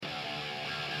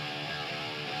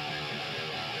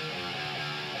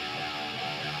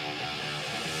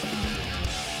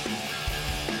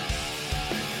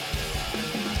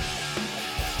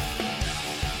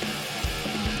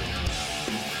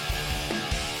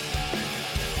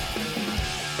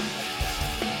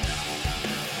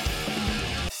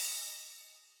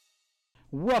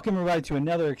Welcome, everybody, to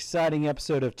another exciting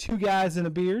episode of Two Guys and a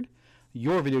Beard,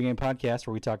 your video game podcast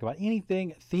where we talk about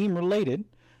anything theme-related.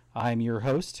 I'm your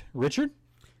host, Richard.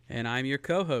 And I'm your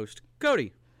co-host,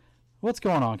 Cody. What's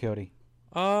going on, Cody?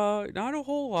 Not a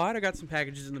whole lot. I got some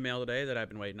packages in the mail today that I've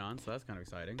been waiting on, so that's kind of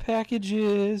exciting.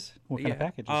 Packages? What kind of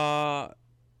packages?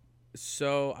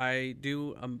 So I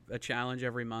do a challenge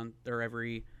every month or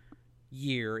every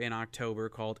year in October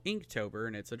called Inktober,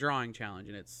 and it's a drawing challenge,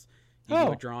 and it's you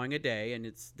do a drawing a day, and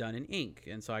it's done in ink.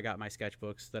 And so I got my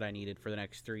sketchbooks that I needed for the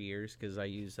next 3 years because I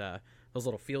use those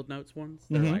little field notes ones.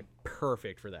 They're like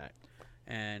perfect for that.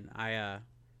 And I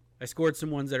scored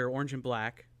some ones that are orange and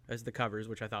black as the covers,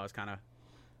 which I thought was kind of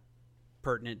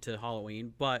pertinent to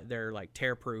Halloween, but they're like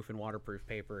tear-proof and waterproof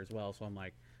paper as well. So I'm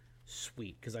like,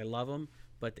 sweet, because I love them,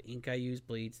 but the ink I use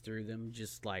bleeds through them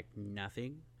just like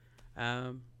nothing.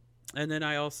 And then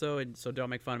I also, and so don't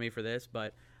make fun of me for this,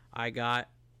 but I got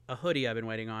a hoodie I've been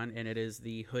waiting on, and it is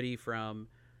the hoodie from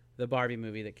the Barbie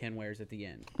movie that Ken wears at the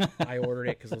end. I ordered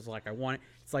it because I was like, I want it.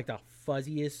 It's like the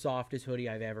fuzziest, softest hoodie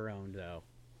I've ever owned, though.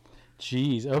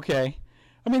 Jeez, okay.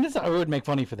 I mean, I would make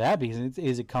funny for that because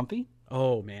is it comfy?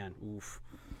 Oh, man. Oof.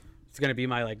 It's going to be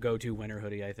my like go-to winter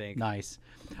hoodie, I think. Nice.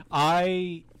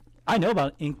 I know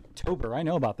about Inktober. I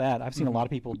know about that. I've seen a lot of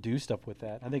people do stuff with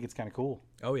that. I think it's kind of cool.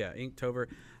 Oh, yeah. Inktober.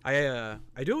 I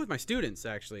do it with my students,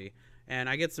 actually. And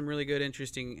I get some really good,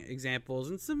 interesting examples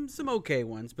and some okay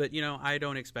ones. But, you know, I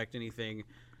don't expect anything.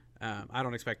 I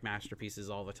don't expect masterpieces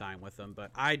all the time with them.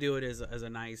 But I do it as a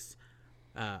nice...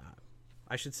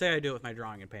 I should say I do it with my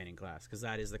drawing and painting class because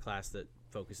that is the class that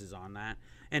focuses on that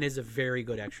and is a very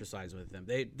good exercise with them.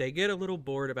 They get a little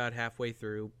bored about halfway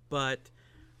through, but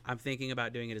I'm thinking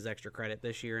about doing it as extra credit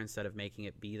this year instead of making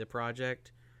it be the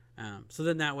project. So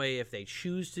then that way, if they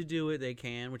choose to do it, they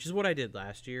can, which is what I did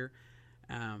last year.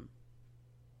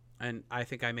 And I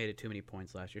think I made it too many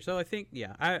points last year. So I think,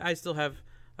 yeah, I still have,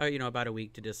 about a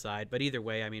week to decide. But either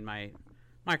way, I mean, my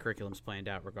curriculum's planned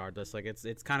out regardless. Like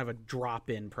it's kind of a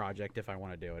drop-in project if I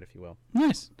want to do it, if you will.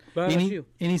 Nice. But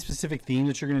any specific theme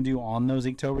that you're going to do on those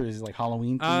Inktober? Is it like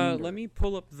Halloween themed? Let me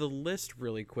pull up the list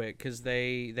really quick because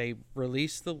they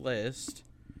released the list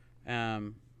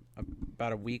about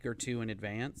a week or two in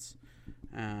advance.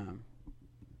 Let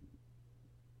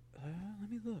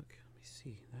me look.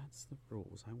 See, that's the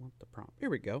rules. I want the prompt. Here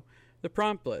we go. The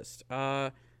prompt list.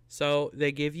 So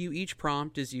they give you each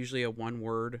prompt is usually a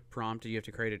one-word prompt. You have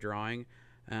to create a drawing.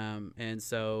 And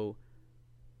so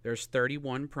there's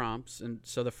 31 prompts. And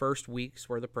so the first week's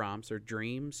worth of prompts are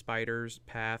dream, spiders,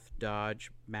 path, dodge,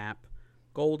 map,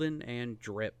 golden, and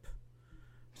drip.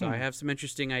 So I have some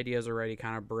interesting ideas already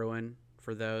kind of brewing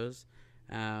for those.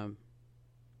 But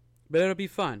it'll be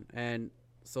fun. And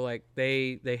so, like,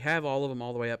 they have all of them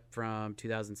all the way up from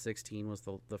 2016 was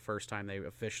the first time they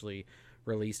officially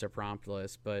released a prompt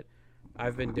list. But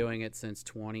I've been doing it since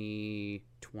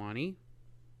 2020.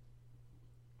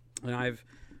 And I've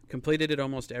completed it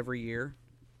almost every year.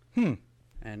 And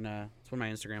that's when my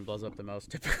Instagram blows up the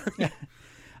most, typically.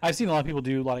 I've seen a lot of people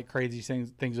do a lot of crazy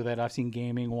things with it. I've seen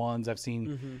gaming ones. I've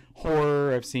seen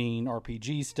horror. I've seen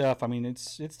RPG stuff. I mean,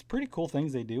 it's pretty cool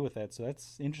things they do with that. So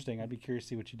that's interesting. I'd be curious to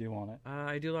see what you do on it.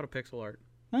 I do a lot of pixel art.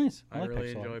 Nice. I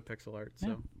really enjoy pixel art.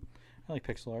 So I like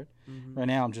pixel art. Right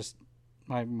now, I'm just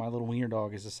my little wiener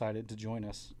dog has decided to join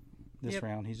us this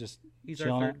round. He's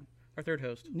our third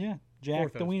host. Yeah, Jack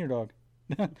Fourth the host. wiener dog.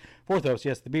 Fourth host,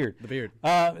 yes, the beard. The beard.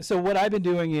 So what I've been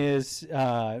doing is.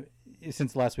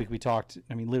 Since last week we talked,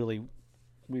 I mean, literally,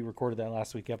 we recorded that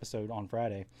last week episode on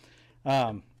Friday.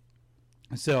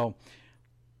 So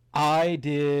I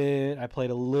played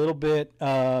a little bit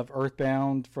of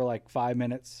Earthbound for like 5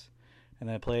 minutes, and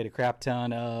then I played a crap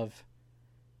ton of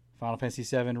Final Fantasy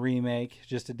VII Remake,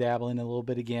 just to dabble in a little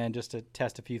bit again, just to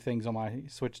test a few things on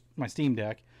my Steam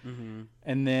Deck.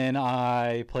 And then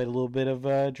I played a little bit of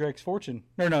Drake's Fortune.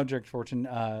 Uncharted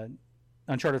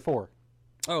 4.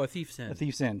 Oh, A Thief's End. A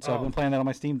Thief's End. So I've been playing that on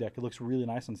my Steam Deck. It looks really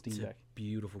nice on Steam Deck.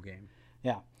 Beautiful game.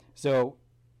 Yeah. So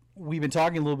we've been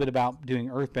talking a little bit about doing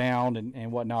Earthbound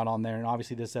and whatnot on there. And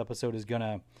obviously this episode is going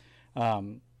to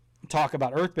talk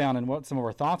about Earthbound and what some of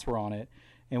our thoughts were on it.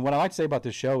 And what I like to say about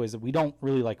this show is that we don't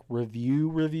really like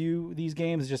review these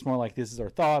games. It's just more like this is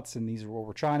our thoughts and these are what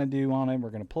we're trying to do on them.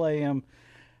 We're going to play them.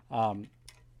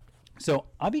 So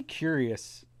I'll be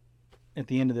curious at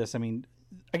the end of this. I mean,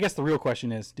 I guess the real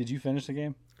question is, did you finish the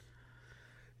game?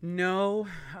 No.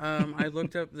 I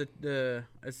looked up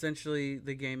essentially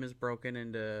the game is broken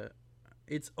into,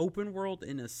 it's open world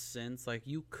in a sense. Like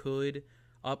you could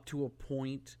up to a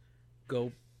point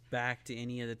go back to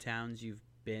any of the towns you've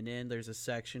been in. There's a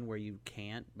section where you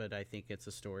can't, but I think it's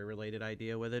a story related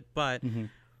idea with it. But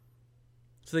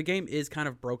So the game is kind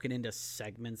of broken into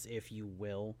segments, if you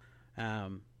will.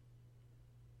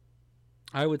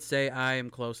 I would say I am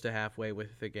close to halfway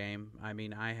with the game. I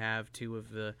mean, I have 2 of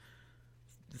the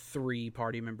 3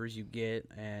 party members you get,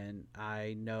 and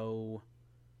I know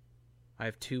I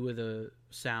have 2 of the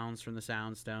sounds from the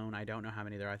Soundstone. I don't know how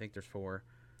many there are. I think there's 4.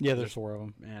 Yeah, there's 4 of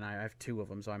them. And I have 2 of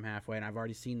them, so I'm halfway. And I've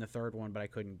already seen the 3rd one, but I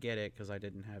couldn't get it because I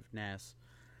didn't have NES.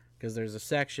 Because there's a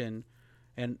section,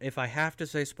 and if I have to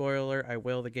say spoiler, I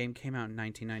will. The game came out in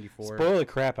 1994. Spoil the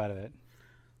crap out of it.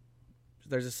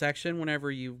 There's a section whenever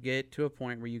you get to a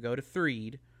point where you go to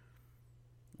Threed,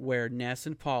 where Ness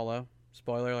and Paula,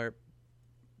 spoiler alert,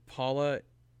 Paula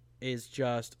is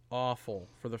just awful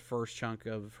for the first chunk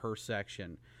of her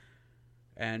section.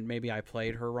 And maybe I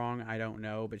played her wrong, I don't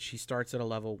know, but she starts at a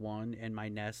level 1, and my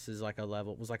Ness is like a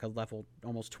level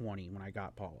almost 20 when I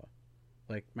got Paula.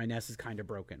 Like, my Ness is kind of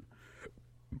broken.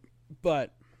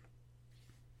 But,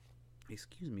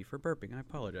 excuse me for burping, I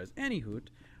apologize. Anywho,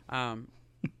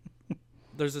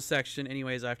 there's a section,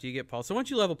 anyways, after you get Paula. So once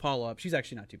you level Paula up, she's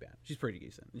actually not too bad. She's pretty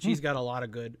decent. And she's got a lot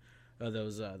of good,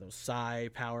 those psi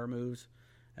power moves.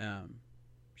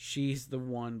 She's the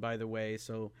one, by the way,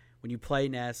 so when you play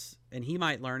Ness, and he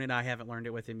might learn it, I haven't learned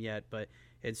it with him yet, but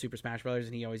in Super Smash Brothers,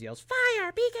 and he always yells,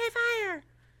 "Fire! BK Fire!"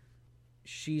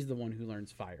 She's the one who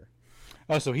learns fire.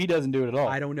 Oh, so he doesn't do it at all.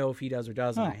 I don't know if he does or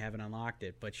doesn't. I haven't unlocked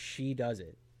it, but she does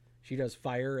it. She does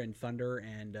fire and thunder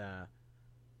and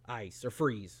ice, or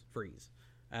freeze.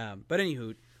 But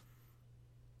anywho,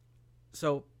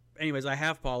 so anyways, I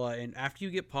have Paula, and after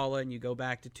you get Paula and you go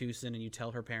back to Tucson and you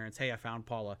tell her parents, "Hey, I found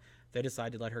Paula," they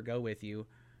decide to let her go with you,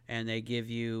 and they give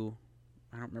you,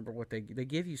 I don't remember what they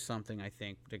give you something, I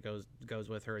think, that goes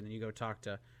with her, and then you go talk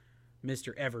to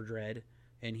Mr. Everdread,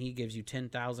 and he gives you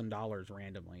 $10,000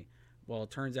 randomly. Well,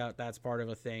 it turns out that's part of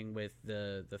a thing with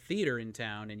the theater in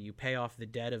town, and you pay off the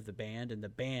debt of the band, and the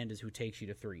band is who takes you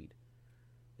to Threed.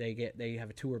 They have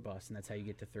a tour bus, and that's how you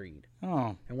get to Threed.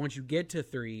 Oh. And once you get to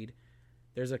Threed,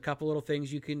 there's a couple little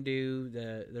things you can do.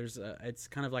 It's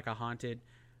kind of like a haunted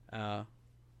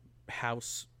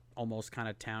house, almost kind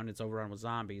of town. It's overrun with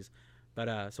zombies.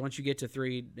 But so once you get to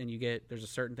Threed, and there's a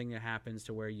certain thing that happens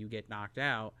to where you get knocked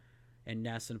out, and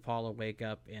Ness and Paula wake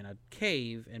up in a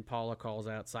cave, and Paula calls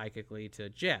out psychically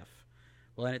to Jeff.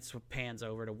 Well, then it pans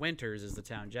over to Winters, is the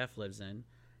town Jeff lives in,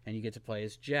 and you get to play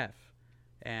as Jeff.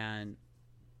 And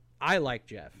I like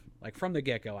Jeff. Like, from the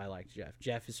get-go, I liked Jeff.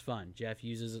 Jeff is fun. Jeff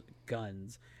uses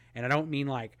guns. And I don't mean,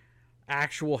 like,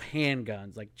 actual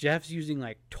handguns. Like, Jeff's using,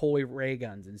 like, toy ray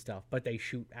guns and stuff, but they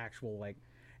shoot actual, like,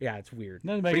 yeah, it's weird.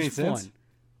 Doesn't make any sense. Fun.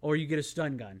 Or you get a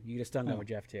stun gun. You get a stun gun with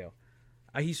Jeff, too.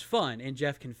 He's fun, and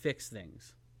Jeff can fix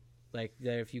things. Like,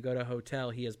 if you go to a hotel,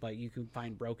 he has, like, you can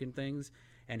find broken things,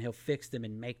 and he'll fix them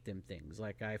and make them things.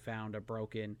 Like, I found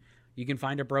you can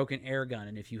find a broken air gun,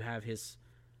 and if you have his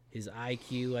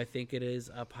IQ, I think it is,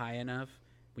 up high enough,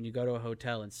 when you go to a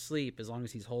hotel and sleep, as long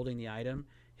as he's holding the item,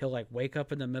 he'll, like, wake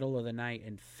up in the middle of the night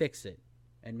and fix it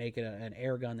and make it an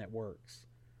air gun that works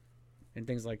and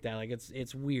things like that. Like,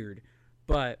 it's weird.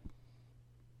 But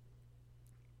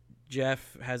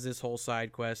Jeff has this whole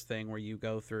side quest thing where you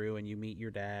go through and you meet your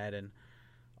dad and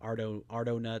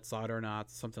Artonauts,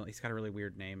 something. He's got a really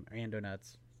weird name,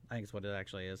 Andonauts, I think is what it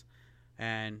actually is.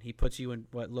 And he puts you in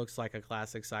what looks like a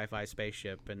classic sci-fi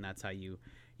spaceship, and that's how you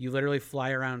literally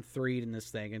fly around Threed in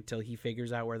this thing until he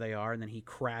figures out where they are, and then he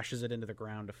crashes it into the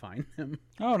ground to find them.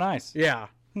 Oh, nice. Yeah.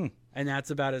 And that's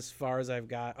about as far as I've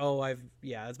got.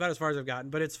 That's about as far as I've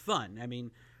gotten, but it's fun. I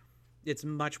mean, it's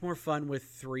much more fun with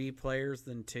 3 players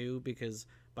than 2, because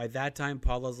by that time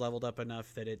Paula's leveled up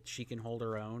enough that she can hold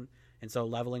her own, and so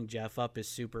leveling Jeff up is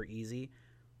super easy.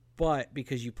 But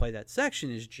because you play that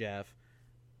section as Jeff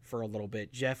for a little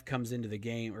bit, Jeff comes into the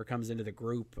game, or comes into the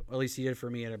group, at least he did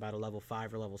for me, at about a level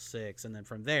 5 or level 6, and then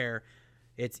from there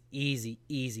it's easy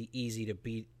to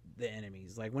beat the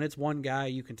enemies. Like, when it's one guy,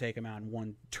 you can take him out in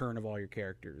one turn of all your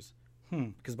characters,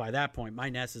 because by that point my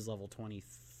Ness is level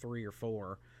 23 or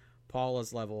 4.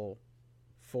 Paula's level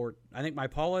 4. I think my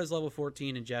Paula is level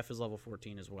 14, and Jeff is level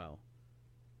 14 as well.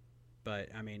 But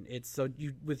I mean,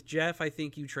 with Jeff, I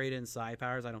think you trade in psi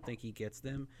powers. I don't think he gets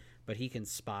them, but he can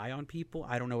spy on people.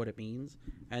 I don't know what it means,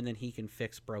 and then he can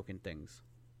fix broken things.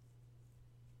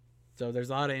 So there's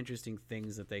a lot of interesting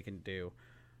things that they can do.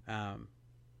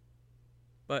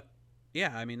 But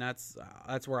yeah, I mean, that's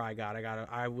where I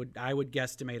would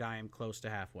guesstimate I am close to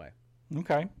halfway.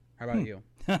 Okay. How about you?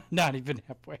 Not even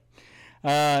halfway.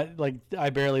 Like, I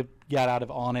barely got out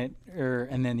of On It,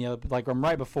 and then the other, like, I'm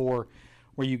right before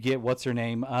where you get what's her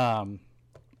name,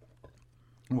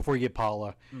 before you get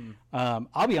Paula.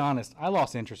 I'll be honest, I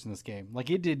lost interest in this game. Like,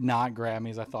 it did not grab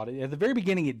me as I thought it. At the very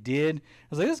beginning, it did. I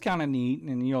was like, this is kind of neat,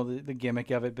 and the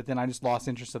gimmick of it. But then I just lost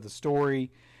interest of the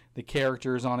story, the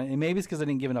characters on it, and maybe it's because I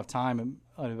didn't give enough time.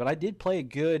 But I did play a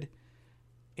good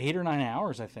 8 or 9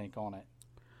 hours, I think, on it,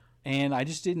 and I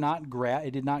just did not grab.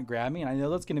 It did not grab me, and I know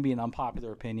that's going to be an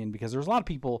unpopular opinion because there's a lot of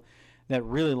people that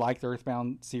really like the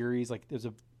Earthbound series. Like,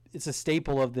 it's a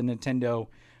staple of the Nintendo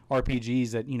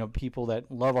RPGs that, people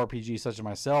that love RPGs such as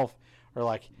myself are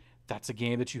like, that's a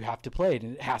game that you have to play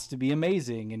and it has to be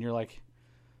amazing. And you're like,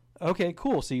 okay,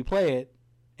 cool. So you play it,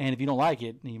 and if you don't like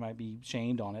it, you might be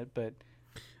shamed on it. But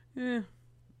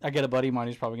I got a buddy of mine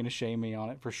who's probably going to shame me on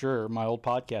it for sure, my old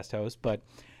podcast host. But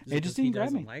it just didn't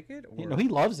grab me. Like it? Or? He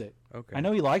loves it. Okay. I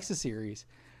know he likes the series,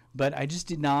 but I just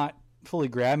did not fully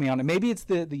grab me on it. Maybe it's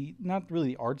the not really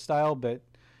the art style, but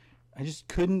I just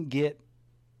couldn't get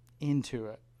into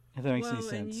it. If that makes any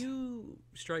sense. And you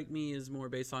strike me as more,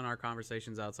 based on our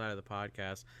conversations outside of the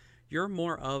podcast, you're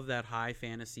more of that high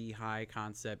fantasy, high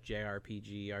concept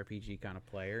JRPG, RPG kind of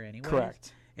player anyway.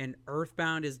 Correct. And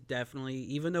Earthbound is definitely,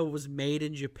 even though it was made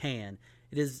in Japan,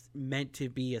 it is meant to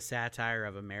be a satire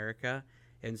of America.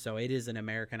 And so it is an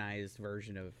Americanized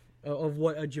version of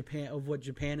what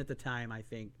Japan at the time, I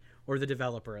think, or the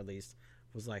developer at least,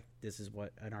 was like, this is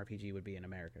what an RPG would be in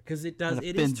America. Because it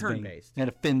is turn-based. It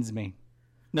offends me.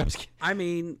 No, I'm just kidding. I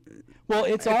mean, well,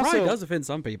 it probably does offend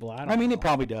some people. I mean, it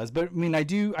probably does, but I mean,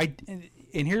 and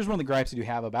here's one of the gripes I do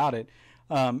have about it,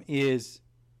 is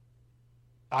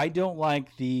I don't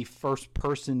like the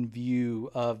first-person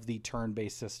view of the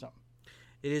turn-based system.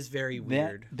 It is very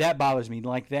weird. That bothers me,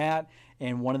 like that.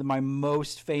 And one of my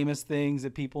most famous things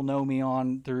that people know me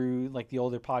on through like the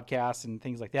older podcasts and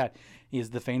things like that is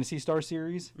the Phantasy Star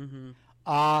series.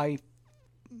 Mm-hmm.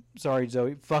 Sorry,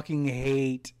 Zoe, fucking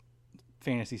hate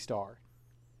Phantasy Star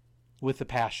with a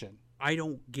passion. I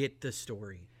don't get the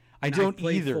story. I don't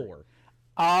either. 4.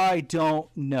 I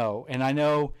don't know, and I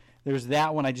know there's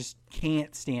that one I just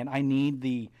can't stand. I need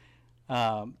the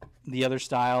other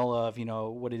style of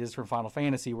what it is from Final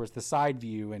Fantasy, where it's the side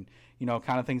view and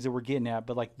kind of things that we're getting at.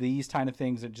 But like these kind of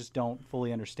things that just don't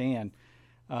fully understand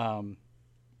the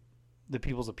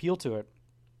people's appeal to it.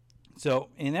 So,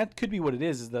 and that could be what it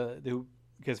is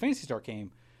because Phantasy Star came.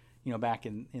 Back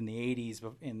in the 80s,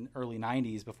 in early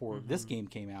 90s, before this game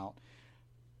came out.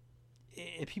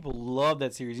 People love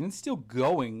that series, and it's still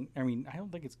going. I mean, I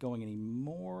don't think it's going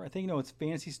anymore. I think, it's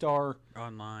Phantasy Star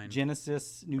Online.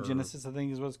 Genesis, Genesis, I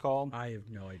think is what it's called. I have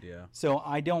no idea. So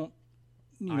I don't,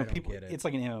 I don't people, get it. It's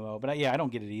like an MMO, but I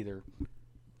don't get it either.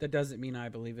 That doesn't mean I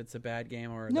believe it's a bad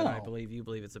game or No. that I believe you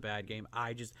believe it's a bad game.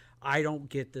 I don't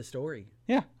get the story.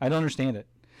 Yeah, I don't understand it.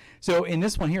 So in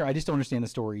this one here, I just don't understand the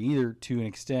story either to an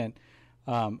extent.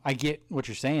 I get what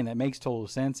you're saying. That makes total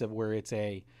sense of where it's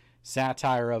a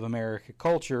satire of American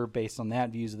culture based on that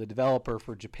views of the developer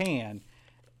for Japan.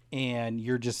 And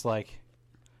you're just like,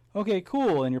 okay,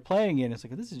 cool. And you're playing it. And it's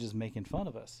like, this is just making fun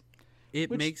of us. It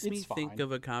makes me think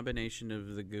of a combination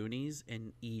of The Goonies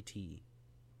and E.T.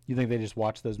 You think they just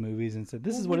watched those movies and said,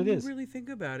 this is what it is? When you really think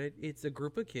about it, it's a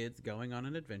group of kids going on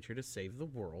an adventure to save the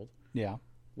world. Yeah.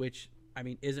 Which, I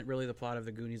mean, isn't really the plot of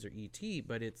The Goonies or E.T.,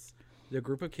 but it's the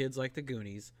group of kids like The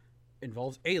Goonies,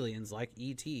 involves aliens like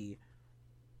E.T.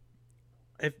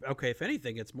 If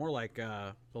anything, it's more like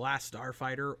The Last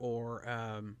Starfighter or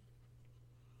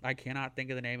I cannot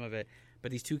think of the name of it, but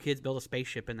these two kids build a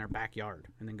spaceship in their backyard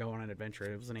and then go on an adventure.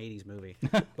 It was an 80s movie.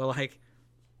 But, like,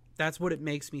 that's what it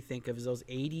makes me think of, is those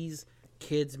 80s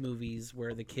kids movies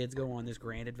where the kids go on this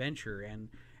grand adventure. And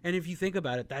if you think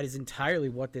about it, that is entirely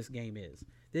what this game is.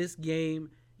 This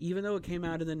game, even though it came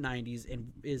out in the 90s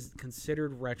and is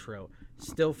considered retro,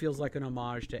 still feels like an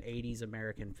homage to 80s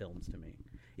American films to me.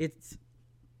 It's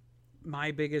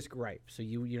my biggest gripe. So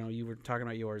you were talking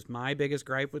about yours. My biggest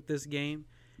gripe with this game,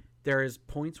 there is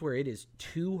points where it is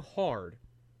too hard.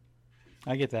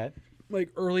 I get that. Like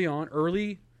early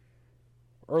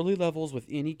levels with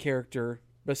any character,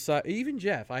 besides even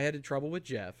Jeff. I had trouble with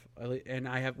Jeff, and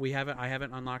I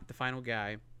haven't unlocked the final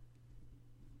guy,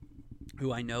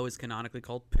 who I know is canonically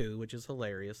called Pooh, which is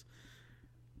hilarious.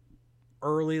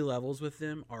 Early levels with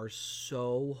them are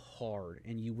so hard,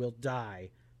 and you will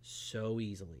die so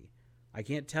easily. I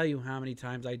can't tell you how many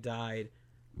times I died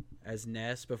as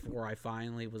Ness before I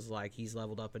finally was like, he's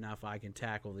leveled up enough, I can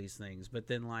tackle these things. But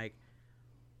then, like,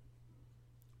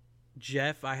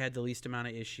 Jeff, I had the least amount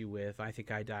of issue with. I think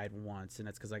I died once, and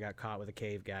that's because I got caught with a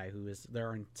cave guy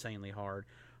they're insanely hard.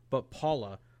 But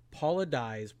Paula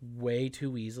dies way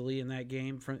too easily in that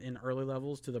game in early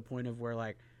levels, to the point of where,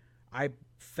 like, I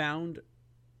found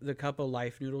the cup of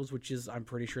life noodles, which is, I'm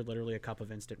pretty sure, literally a cup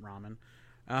of instant ramen.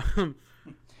 Um,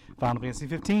 Final Fantasy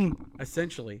 15.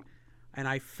 essentially. And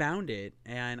I found it,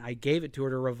 and I gave it to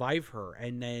her to revive her,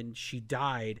 and then she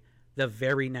died the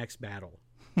very next battle.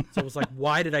 So it was like,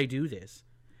 why did I do this?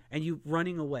 And you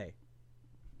running away.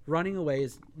 Running away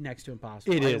is next to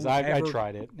impossible. It is. I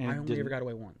tried it. And I only ever got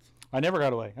away once. I never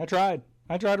got away. I tried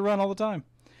to run all the time.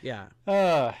 Yeah.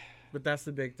 Uh, But that's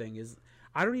the big thing is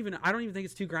I don't even think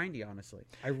it's too grindy, honestly.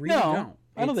 I really no, don't.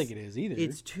 I don't think it is either.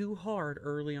 It's too hard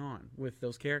early on with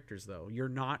those characters, though. You're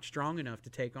not strong enough to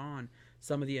take on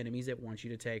some of the enemies it wants you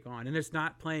to take on, and it's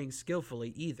not playing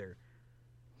skillfully either.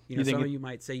 You know, some of you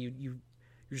might say you're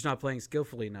just not playing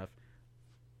skillfully enough.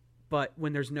 But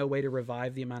when there's no way to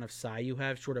revive the amount of psi you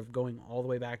have, short of going all the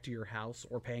way back to your house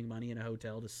or paying money in a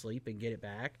hotel to sleep and get it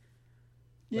back.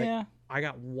 Yeah. Like, I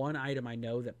got one item I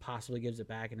know that possibly gives it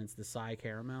back, and it's the psi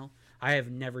caramel. I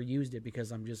have never used it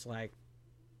because I'm just like,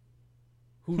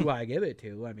 who do I give it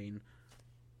to? I mean,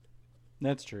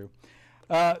 that's true.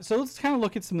 So let's kind of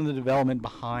look at some of the development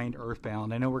behind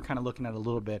Earthbound. I know we're kind of looking at it a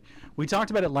little bit. We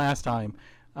talked about it last time.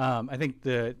 I think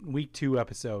the week 2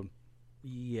 episode.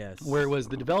 Yes. Where it was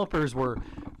the developers were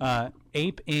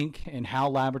Ape Inc. and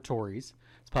HAL Laboratories.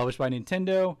 It's published by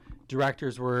Nintendo.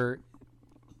 Directors were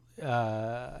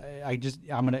I'm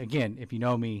gonna, again, if you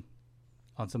know me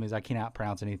on some of these, I cannot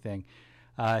pronounce anything.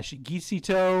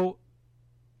 Shigesato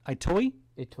Itoi.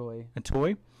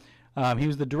 He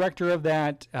was the director of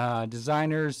that.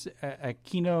 Designers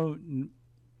Akino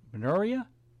Minoria.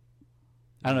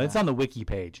 I don't know. It's on the wiki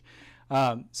page.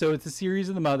 So it's a series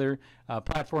of the mother.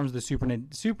 Platforms the Super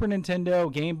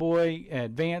Nintendo, Game Boy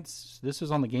Advance. This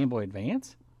was on the Game Boy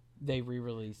Advance? They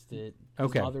re-released it.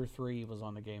 Okay. Mother 3 was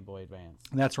on the Game Boy Advance.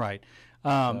 That's right.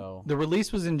 The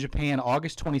release was in Japan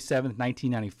August 27th,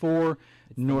 1994.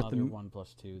 It's Mother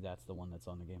 1+2. That's the one that's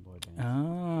on the Game Boy Advance.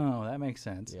 Oh, that makes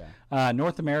sense. Yeah.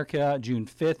 North America, June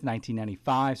 5th,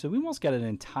 1995. So we almost got an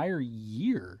entire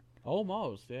year.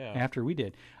 Almost, yeah. After we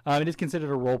did. It is considered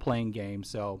a role-playing game,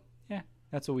 so yeah,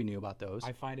 that's what we knew about those.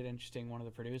 I find it interesting. One of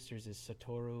the producers is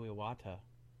Satoru Iwata.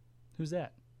 Who's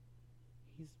that?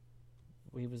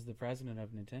 He was the president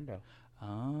of Nintendo.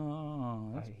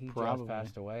 Oh, that's he probably just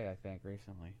passed away, I think,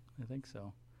 recently. I think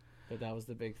so. But that was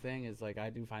the big thing. Is like I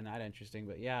do find that interesting.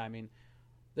 But yeah, I mean,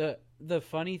 the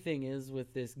funny thing is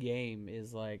with this game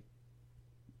is like,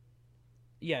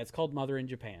 yeah, it's called Mother in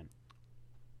Japan,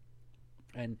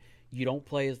 and you don't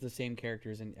play as the same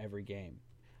characters in every game.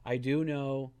 I do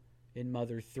know in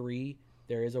Mother 3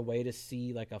 there is a way to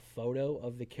see like a photo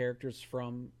of the characters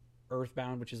from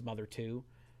Earthbound, which is Mother 2.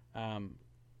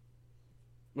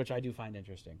 Which I do find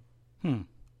interesting. And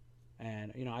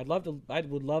you know, I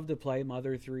would love to play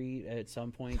Mother 3 at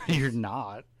some point. You're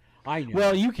not. I know.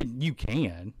 Well, you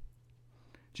can,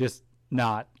 just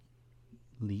not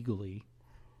legally.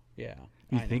 Yeah,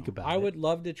 you think about it. I would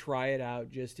love to try it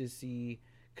out just to see,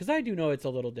 because I do know it's a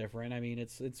little different. I mean,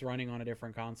 it's running on a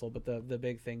different console, but the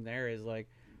big thing there is like,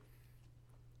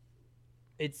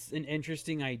 it's an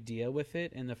interesting idea with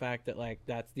it, and the fact that like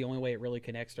that's the only way it really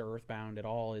connects to Earthbound at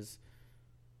all is,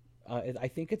 I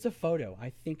think it's a photo.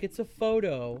 I think it's a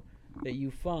photo that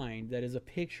you find that is a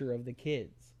picture of the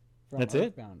kids from that's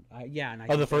Earthbound. Yeah.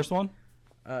 And the first one?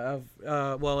 In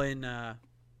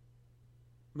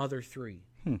Mother 3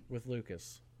 with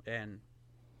Lucas and.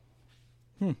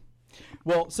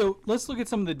 Well, so let's look at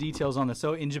some of the details on this.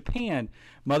 So in Japan,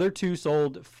 Mother 2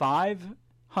 sold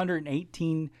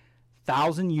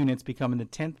 518,000 units, becoming the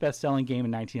 10th best-selling game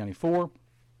in 1994.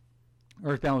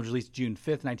 Earthbound was released June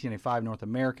 5th, 1995, North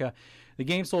America. The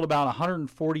game sold about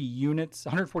 140,000 units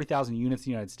in the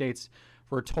United States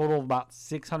for a total of about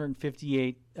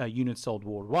 658 units sold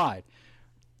worldwide.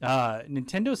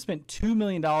 Nintendo spent $2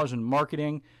 million in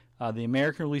marketing. The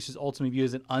American release was ultimately viewed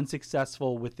as an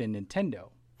unsuccessful within Nintendo.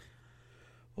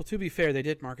 Well, to be fair, they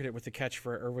did market it with the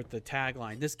with the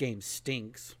tagline, "This game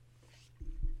stinks."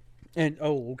 And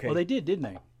okay. Well, they did, didn't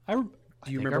they? Do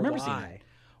you remember seeing why? it.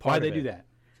 Why'd they do that?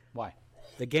 Why?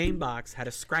 The game box had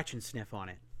a scratch and sniff on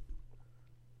it.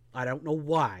 I don't know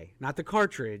why. Not the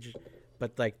cartridge,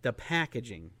 but like the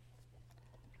packaging.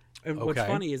 And what's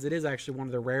funny is it is actually one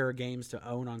of the rarer games to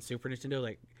own on Super Nintendo.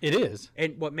 Like it is.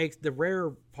 And what makes the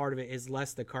rare part of it is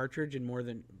less the cartridge and more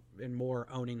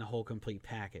owning the whole complete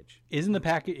package. Isn't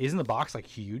the box like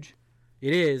huge?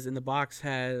 It is, and the box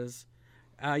has.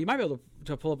 You might be able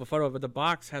to pull up a photo of it, but the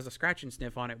box has a scratch and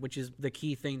sniff on it, which is the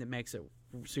key thing that makes it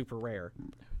super rare.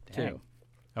 Dang. Too.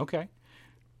 Okay.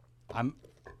 And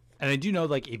I do know,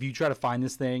 like, if you try to find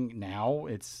this thing now,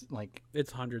 it's like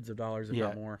it's hundreds of dollars, if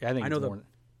not more. I think know it's more.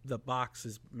 The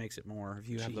box makes it more if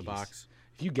you have the box.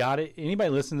 If you got it, anybody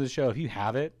listening to the show, if you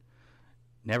have it,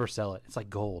 never sell it. It's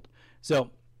like gold. So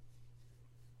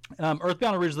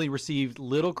Earthbound originally received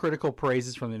little critical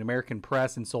praises from the American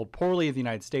press and sold poorly in the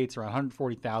United States, around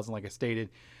 140,000, like I stated.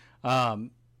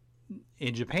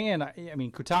 In Japan, I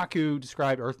mean, Kotaku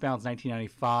described Earthbound's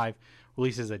 1995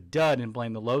 release as a dud and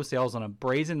blamed the low sales on a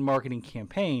brazen marketing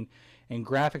campaign and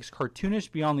graphics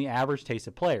cartoonish beyond the average taste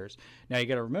of players. Now, you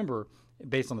got to remember,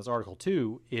 based on this article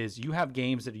too, is you have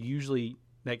games that usually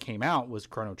that came out was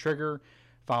Chrono Trigger,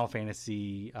 Final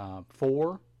Fantasy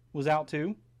 4 was out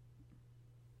too.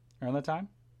 Around that time,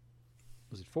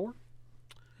 was it 4?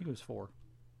 I think it was 4.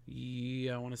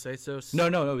 Yeah, I want to say so. No,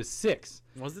 it was 6.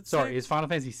 Was it? Sorry, 6? it's Final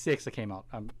Fantasy 6 that came out.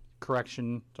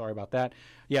 Correction, sorry about that.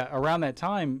 Yeah, around that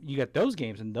time, you got those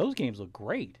games, and those games look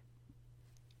great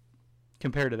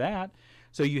compared to that.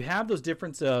 So you have those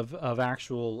difference of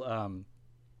actual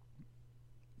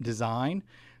design,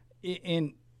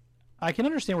 and I can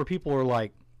understand where people are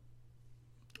like,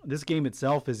 this game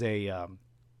itself is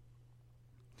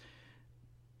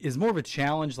is more of a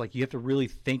challenge. Like, you have to really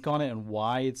think on it and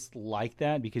why it's like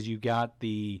that, because you got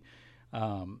the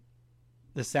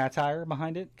satire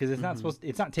behind it, because it's not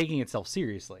it's not taking itself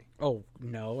seriously. Oh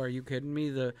no, are you kidding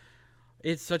me?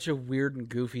 It's such a weird and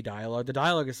goofy dialogue. The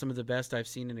dialogue is some of the best I've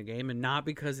seen in a game, and not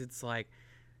because it's like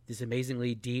this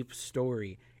amazingly deep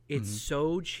story. It's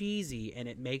so cheesy, and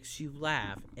it makes you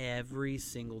laugh every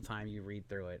single time you read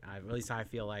through it. At least I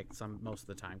feel like most of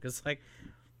the time, because like,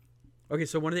 okay,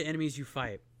 so one of the enemies you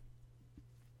fight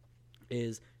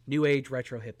is New Age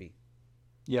retro hippie.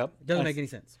 Yep, It doesn't make any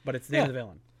sense, but it's the name of the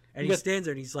villain. And he stands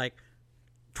there and he's like,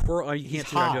 twirl. You can't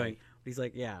see what I'm doing. But he's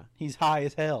like, yeah. He's high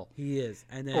as hell. He is.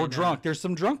 And then, or drunk. There's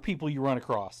some drunk people you run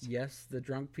across. Yes, the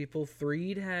drunk people.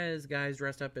 Threed has guys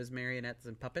dressed up as marionettes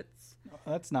and puppets.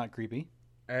 That's not creepy.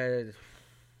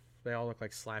 They all look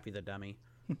like Slappy the Dummy,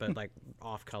 but like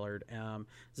off-colored.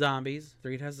 Zombies.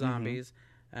 Threed has zombies.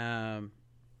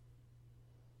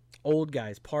 Old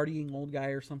guys. Partying old guy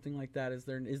or something like that is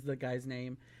the guy's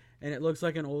name. And it looks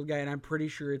like an old guy, and I'm pretty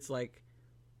sure it's like...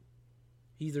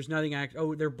 There's nothing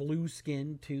they're blue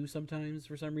skinned too sometimes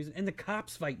for some reason, and the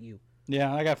cops fight you.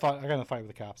 Yeah, I got in a fight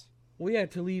with the cops. Well, yeah,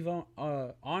 to leave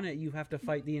on it, you have to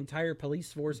fight the entire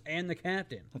police force and the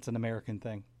captain. That's an American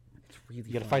thing. It's really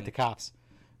you got to fight the cops.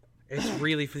 It's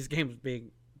really this game's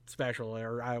being special.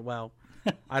 I don't want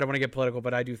to get political,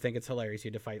 but I do think it's hilarious you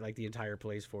had to fight like the entire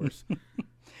police force.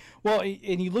 Well,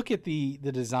 and you look at the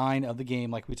design of the game,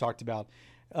 like we talked about,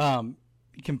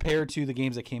 compared to the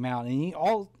games that came out, and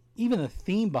even the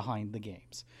theme behind the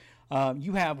games.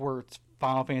 You have where it's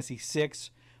Final Fantasy VI,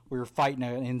 where you're fighting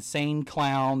an insane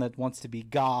clown that wants to be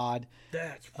God.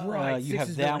 That's right. You have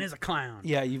that that one is a clown.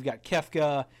 Yeah, you've got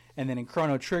Kefka, and then in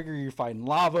Chrono Trigger, you're fighting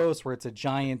Lavos, where it's a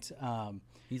giant.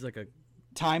 He's like a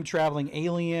time traveling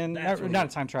alien. Not a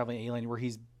time traveling alien, where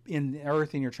he's in the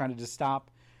Earth, and you're trying to just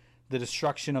stop the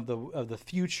destruction of the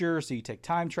future. So you take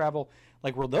time travel.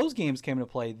 Like where those games came into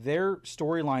play, their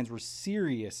storylines were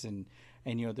serious and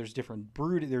there's different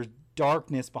there's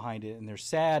darkness behind it, and there's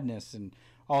sadness and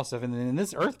all stuff. And then in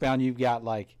this Earthbound, you've got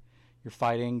like you're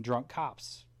fighting drunk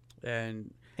cops,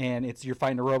 and you're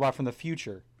fighting a robot from the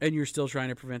future, and you're still trying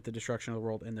to prevent the destruction of the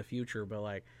world in the future. But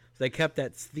like, so they kept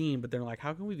that theme, but they're like,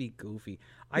 how can we be goofy?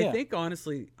 I think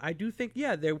honestly, I do think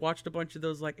they watched a bunch of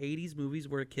those like 80s movies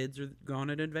where kids are going on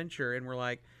an adventure, and we're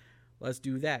like, let's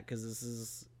do that because this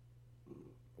is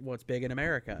what's big in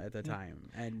America at the time,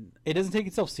 and it doesn't take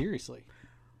itself seriously.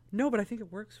 No, but I think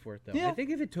it works for it though. I think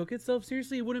if it took itself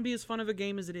seriously, it wouldn't be as fun of a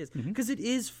game as it is, because it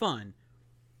is fun.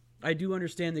 I do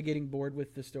understand the getting bored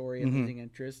with the story and losing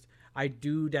interest. I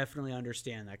do definitely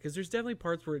understand that, because there's definitely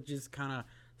parts where it just kind of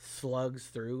slugs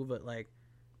through, but like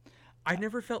I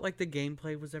never felt like the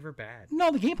gameplay was ever bad.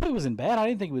 No, the gameplay wasn't bad. I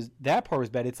didn't think that part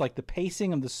was bad. It's like the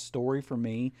pacing of the story for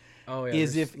me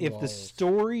is if the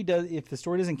story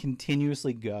doesn't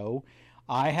continuously go,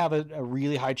 I have a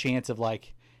really high chance of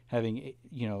like having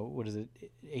what is it,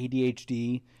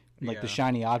 ADHD, like the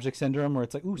shiny object syndrome, where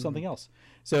it's like something else.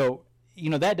 So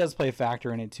that does play a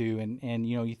factor in it too, and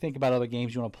you think about other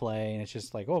games you want to play, and it's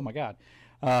just like, oh my god,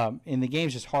 and the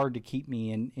game's just hard to keep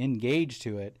me engaged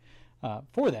to it.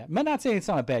 For that, I'm not saying it's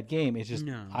not a bad game. It's just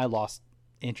I lost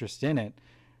interest in it.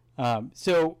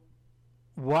 So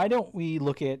why don't we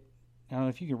look at? I don't know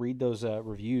if you can read those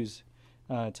reviews.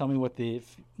 Tell me what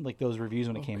those reviews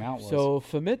when it came out was. So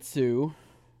Famitsu,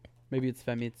 maybe it's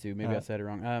Famitsu. Maybe I said it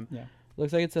wrong.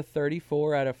 Looks like it's a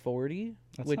 34 out of 40,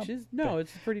 which is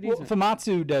it's pretty decent. Well,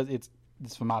 Famitsu does it's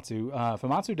Famitsu.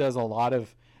 Famitsu does a lot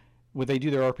of when they do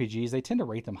their RPGs. They tend to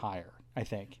rate them higher, I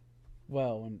think.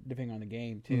 Well, depending on the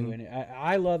game too, and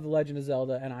I love The Legend of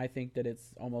Zelda, and I think that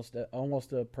it's almost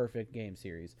a perfect game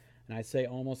series. And I say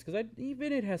almost because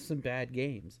even it has some bad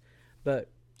games, but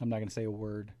I'm not going to say a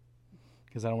word.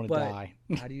 because I don't want to die.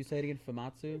 How do you say it again?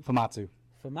 Famitsu.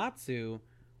 Famitsu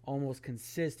almost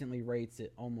consistently rates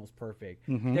it almost perfect.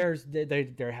 Mm-hmm.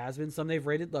 There has been some they've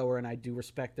rated lower, and I do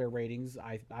respect their ratings.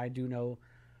 I do know,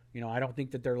 I don't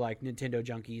think that they're like Nintendo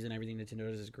junkies and everything Nintendo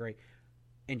does is great.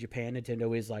 In Japan,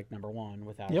 Nintendo is like number one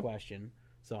without question.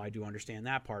 So I do understand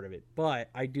that part of it. But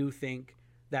I do think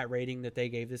that rating that they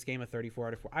gave this game, a 34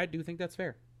 out of 4, I do think that's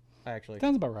fair, actually.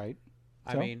 Sounds about right.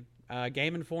 I mean,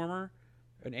 Game Informer,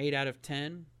 an 8 out of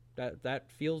 10.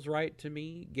 That feels right to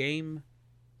me. Game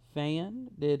Fan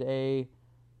did a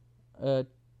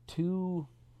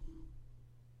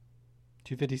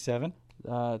 257.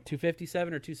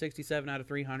 257 or 267 out of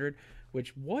 300.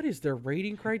 Which, what is their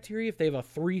rating criteria if they have a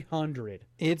 300?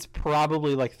 It's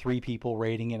probably like 3 people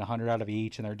rating it 100 out of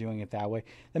each, and they're doing it that way.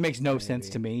 That makes no sense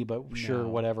to me, but sure,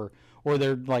 whatever. Or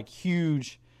they're like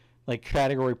huge, like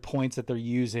category points that they're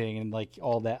using, and like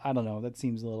all that. I don't know. That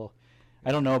seems a little.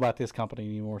 I don't know about this company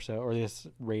anymore, or this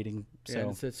rating. So yeah,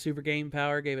 it says Super Game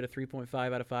Power gave it a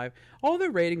 3.5 out of 5. All the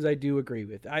ratings I do agree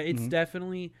with. It's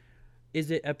definitely.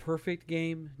 Is it a perfect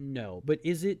game? No, but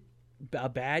is it a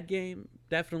bad game?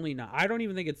 Definitely not. I don't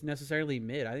even think it's necessarily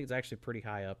mid. I think it's actually pretty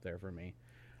high up there for me.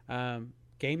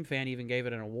 Game Fan even gave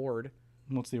it an award.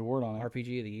 What's the award on it?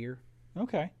 RPG of the Year.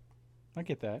 Okay, I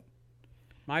get that.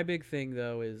 My big thing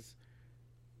though is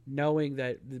knowing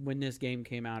that when this game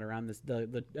came out around this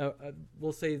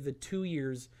we'll say the 2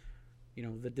 years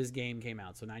that this game came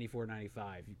out, so 94,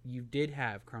 95, you did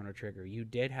have Chrono Trigger, you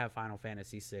did have Final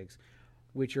Fantasy VI,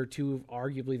 which are two of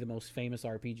arguably the most famous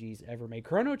RPGs ever made.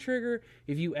 Chrono Trigger,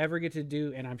 if you ever get to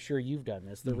do, and I'm sure you've done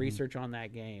this, the research on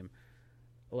that game,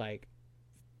 like...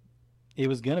 It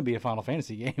was going to be a Final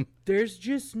Fantasy game. There's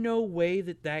just no way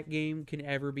that game can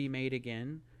ever be made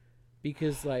again,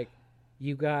 because, like,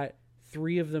 you got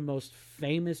 3 of the most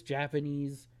famous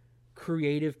Japanese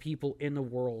creative people in the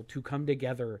world to come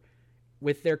together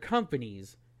with their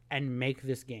companies and make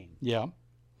this game. Yeah.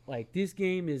 Like, this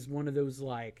game is one of those,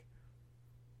 like...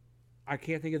 I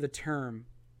can't think of the term,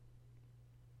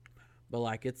 but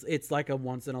like it's like a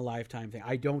once in a lifetime thing.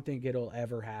 I don't think it'll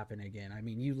ever happen again. I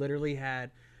mean, you literally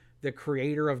had the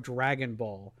creator of Dragon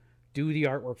Ball do the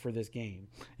artwork for this game.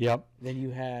 Yep. Then you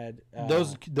had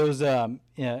those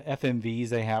FMVs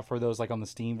they have for those, like on the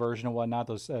Steam version and whatnot.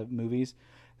 Those movies,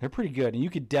 they're pretty good, and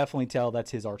you could definitely tell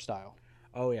that's his art style.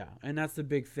 Oh yeah, and that's the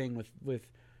big thing with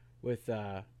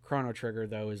Chrono Trigger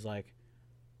though, is like.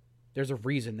 There's a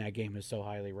reason that game is so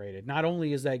highly rated. Not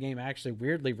only is that game actually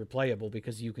weirdly replayable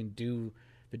because you can do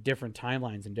the different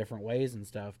timelines in different ways and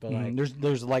stuff, but like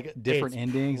there's like different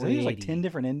endings. I think there's like 10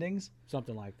 different endings,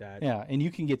 something like that. Yeah, and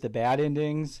you can get the bad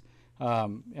endings.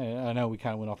 And I know we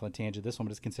kind of went off on a tangent. This one,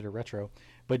 but it's considered retro.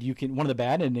 But you can. One of the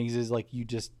bad endings is like you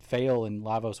just fail and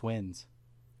Lavos wins.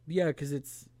 Yeah,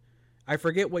 because I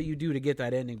forget what you do to get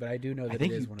that ending, but I do know that I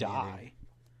think it is you die.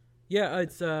 Yeah,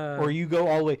 it's or you go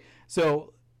all the way.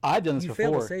 So. I've done this before.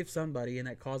 You fail to save somebody, and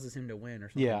that causes him to win, or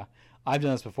something. Yeah, I've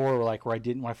done this before. Where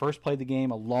I first played the game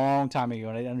a long time ago,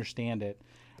 and I didn't understand it.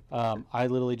 I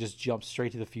literally just jumped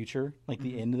straight to the future, like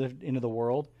the end of the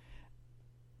world.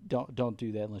 Don't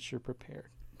do that unless you're prepared.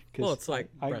 Well, it's like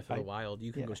Breath of the Wild.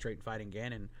 You can go straight and fight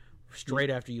Ganon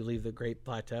straight after you leave the Great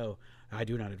Plateau. I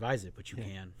do not advise it, but you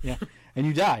can. Yeah, and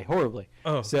you die horribly.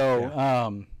 Oh, so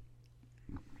yeah.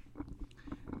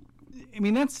 I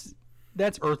mean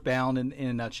that's Earthbound in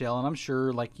a nutshell, and I'm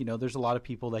sure there's a lot of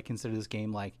people that consider this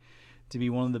game like to be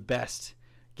one of the best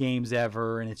games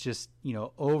ever, and it's just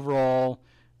overall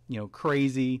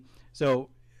crazy. So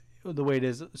the way it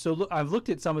is, so I've looked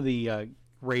at some of the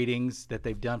ratings that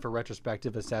they've done for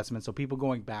retrospective assessments. So people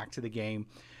going back to the game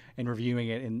and reviewing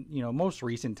it in most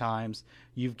recent times.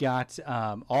 You've got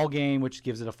All Game, which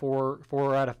gives it a 4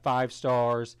 out of 5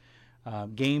 stars.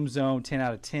 Game Zone 10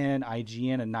 out of 10,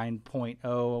 IGN a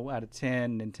 9.0 out of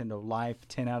 10, Nintendo Life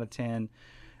 10 out of 10,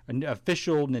 an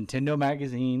official Nintendo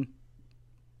magazine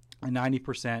a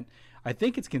 90%. I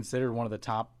think it's considered one of the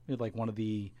top, like one of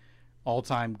the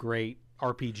all-time great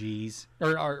RPGs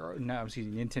or no, excuse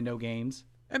me, Nintendo games.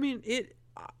 I mean,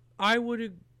 I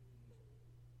would.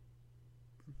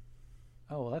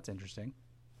 Oh, well, that's interesting.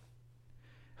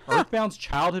 Earthbound's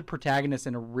childhood protagonist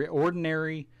in an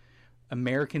ordinary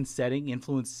American setting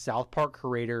influenced South Park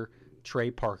creator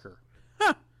Trey Parker.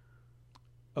 Huh.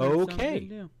 Okay.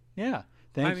 Yeah.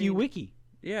 Thank you, Wiki.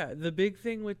 Yeah. The big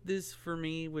thing with this for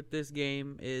me with this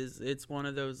game is it's one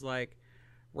of those like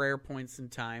rare points in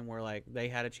time where like they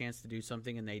had a chance to do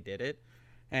something and they did it.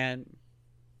 And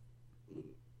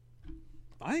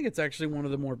I think it's actually one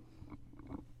of the more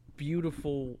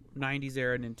beautiful 90s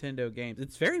era Nintendo games.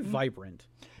 It's very vibrant.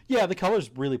 Yeah, the colors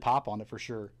really pop on it for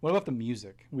sure. What about the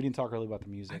music? We didn't talk really about the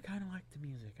music. I kind of like the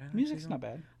music. Music's not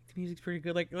bad. The music's pretty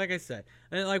good. Like I said,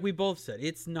 and like we both said,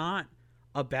 it's not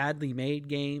a badly made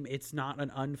game. It's not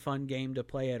an unfun game to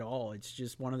play at all. It's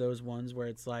just one of those ones where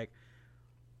it's like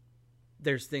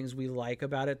there's things we like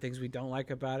about it, things we don't like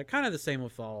about it. Kind of the same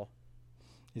with Fall.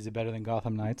 Is it better than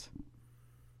Gotham Knights?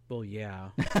 Well, yeah.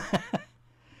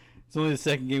 It's only the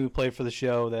second game we played for the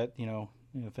show that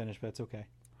finished, but it's okay.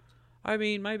 I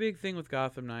mean, my big thing with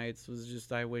Gotham Knights was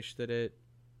just I wish it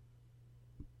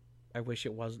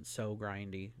wasn't so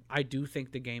grindy. I do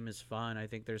think the game is fun. I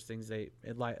think there's things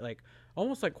like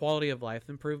almost like quality of life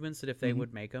improvements that if they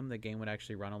would make them, the game would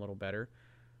actually run a little better.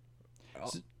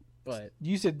 But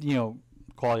you said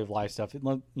quality of life stuff.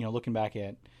 Looking back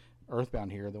at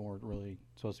Earthbound here that weren't really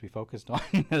supposed to be focused on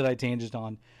that I tanged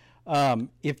on.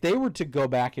 If they were to go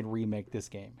back and remake this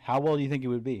game, how well do you think it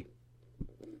would be?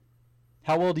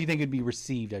 How well do you think it would be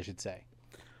received, I should say?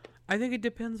 I think it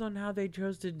depends on how they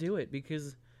chose to do it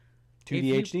because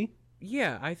 2D HD?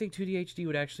 Yeah, I think 2D HD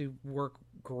would actually work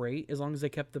great as long as they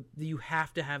kept you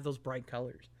have to have those bright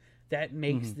colors. That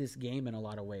makes this game in a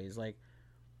lot of ways. Like,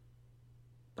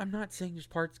 I'm not saying there's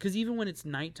parts, because even when it's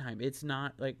nighttime, it's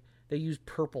not like they use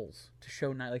purples to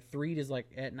show night. Like 3 is like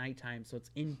at nighttime, so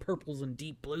it's in purples and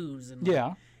deep blues, and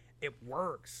it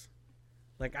works.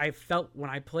 Like I felt when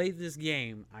I played this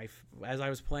game, as I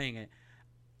was playing it,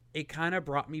 it kind of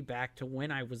brought me back to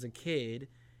when I was a kid,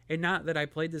 and not that I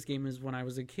played this game as when I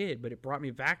was a kid, but it brought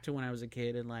me back to when I was a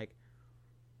kid and like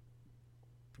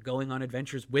going on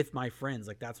adventures with my friends.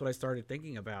 Like that's what I started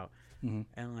thinking about,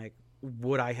 and like,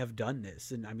 would I have done this?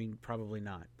 And I mean, probably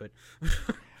not, but.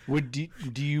 Do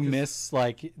you miss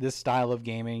like this style of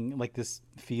gaming, like this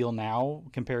feel now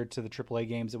compared to the AAA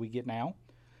games that we get now?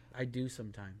 I do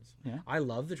sometimes. Yeah. I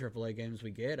love the AAA games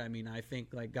we get. I mean, I think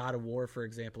like God of War, for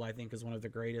example, I think is one of the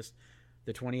greatest.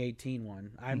 The 2018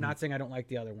 one. I'm not saying I don't like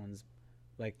the other ones,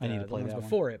 like the ones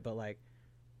before it, but like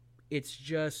it's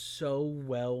just so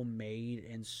well made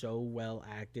and so well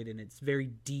acted, and it's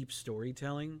very deep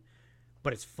storytelling,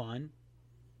 but it's fun.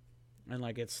 And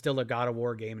like it's still a God of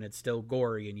War game, and it's still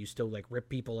gory, and you still like rip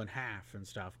people in half and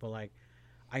stuff. But like,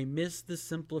 I miss the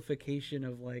simplification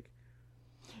of like.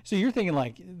 So you're thinking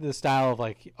like the style of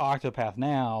like Octopath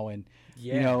Now and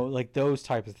like those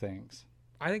type of things.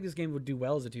 I think this game would do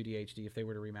well as a 2D HD if they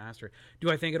were to remaster it. Do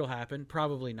I think it'll happen?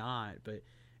 Probably not. But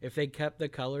if they kept the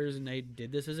colors and they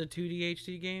did this as a 2D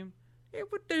HD game,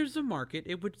 it would. There's a market.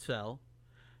 It would sell.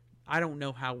 I don't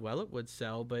know how well it would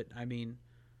sell, but I mean,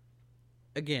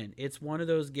 again, it's one of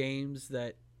those games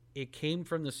that it came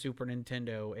from the Super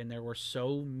Nintendo, and there were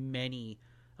so many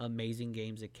amazing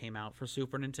games that came out for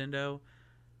Super Nintendo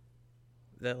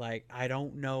that like I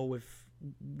don't know if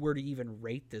we're to even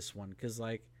rate this one, because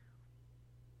like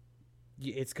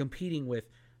it's competing with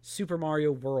Super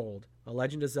Mario World, A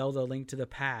Legend of Zelda: Link to the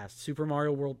Past, Super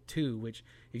Mario World 2, which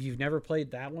if you've never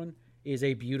played that one, is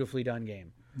a beautifully done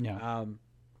game. Yeah.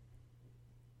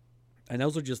 And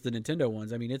those are just the Nintendo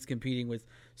ones. I mean, it's competing with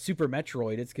Super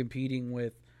Metroid. It's competing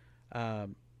with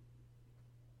I'm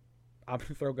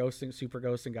gonna throw Super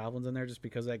Ghosts and Goblins in there just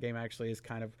because that game actually is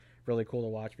kind of really cool to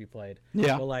watch be played.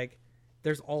 Yeah. But like,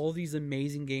 there's all these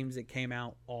amazing games that came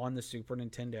out on the Super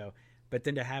Nintendo, but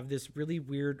then to have this really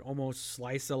weird, almost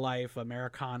slice of life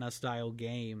Americana style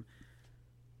game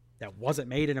that wasn't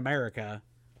made in America.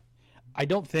 I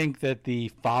don't think that the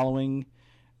following.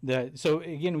 So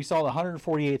again, we saw the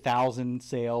 148,000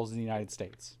 sales in the United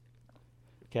States.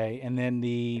 Okay, and then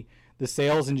the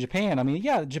sales in Japan. I mean,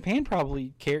 yeah, Japan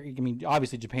probably carried. I mean,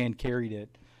 obviously Japan carried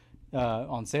it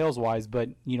on sales wise, but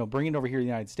bringing it over here to the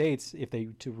United States, if they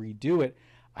to redo it,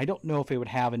 I don't know if it would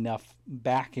have enough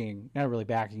backing. Not really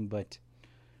backing, but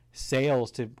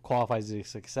sales to qualify as a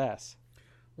success.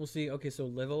 We'll see. Okay, so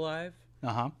Live Alive.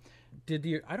 I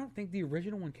don't think the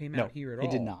original one came out here at all.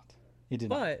 It did not. It did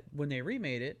not. But when they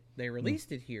remade it, they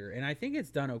released it here, and I think it's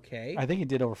done okay. I think it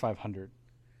did over 500.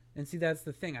 And see, that's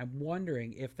the thing. I'm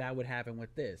wondering if that would happen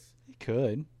with this. It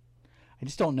could. I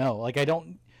just don't know. Like, I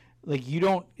don't... Like, you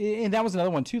don't... And that was another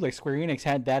one, too. Like, Square Enix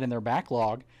had that in their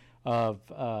backlog of,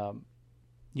 of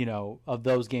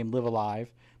those games, Live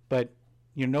Alive. But,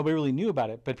 nobody really knew about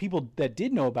it. But people that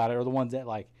did know about it are the ones that,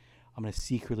 like, I'm going to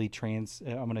secretly I'm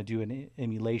going to do an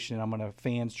emulation. I'm going to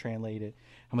fans translate it.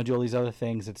 I'm going to do all these other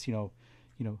things that's,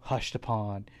 hushed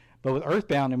upon. But with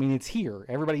Earthbound, I mean, it's here.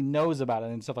 Everybody knows about it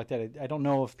and stuff like that. I don't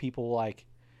know if people, like,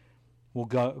 will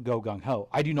go gung-ho.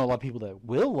 I do know a lot of people that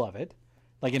will love it,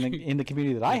 like in the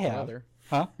community that I have. Brother.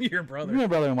 Huh? Your brother. My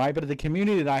brother and I, but the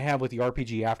community that I have with the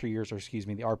RPG After Years, the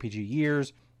RPG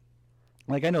Years,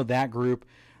 like, I know that group.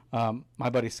 My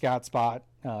buddy Scott Spot,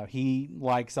 he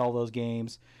likes all those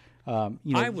games.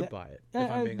 I would buy it.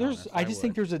 If I'm being honest, I just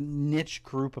think there's a niche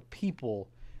group of people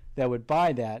that would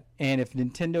buy that. And if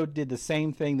Nintendo did the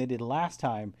same thing they did last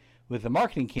time with the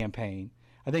marketing campaign,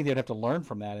 I think they'd have to learn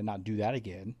from that and not do that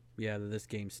again. Yeah, this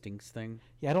game stinks thing.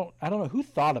 Yeah, I don't know who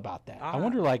thought about that. I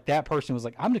wonder, like, that person was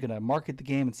like, I'm just gonna market the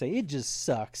game and say it just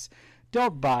sucks.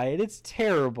 Don't buy it. It's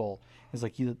terrible. It's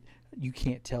like you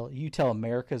can't tell. You tell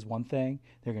America is one thing,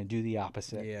 they're gonna do the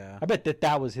opposite. Yeah, I bet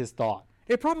that was his thought.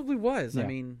 It probably was. Yeah. I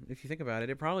mean, if you think about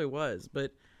it, it probably was.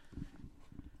 But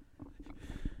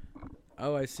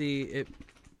oh, I see.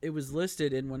 It was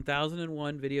listed in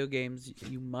 1001 video games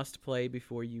you must play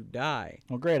before you die.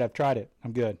 Well, great. I've tried it.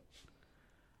 I'm good.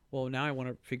 Well, now I want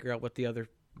to figure out what the other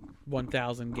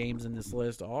 1,000 games in this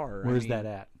list are. Where's that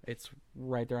at? It's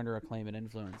right there under Acclaim and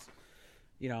Influence.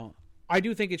 You know, I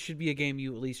do think it should be a game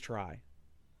you at least try.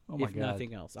 Oh my if God.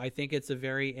 nothing else. I think it's a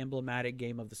very emblematic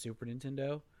game of the Super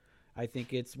Nintendo. I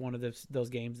think it's one of those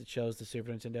games that shows the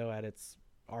Super Nintendo at its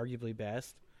arguably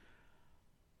best.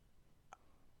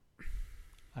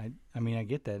 I mean, I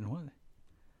get that.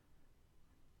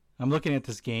 I'm looking at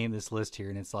this list here,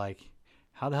 and it's like,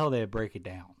 how the hell do they break it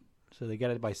down? So they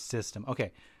got it by system.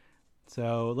 Okay,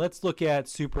 so let's look at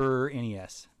Super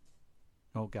NES.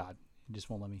 Oh God, it just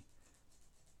won't let me.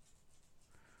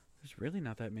 There's really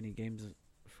not that many games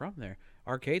from there.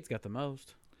 Arcade's got the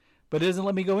most. But it doesn't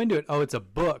let me go into it. Oh, it's a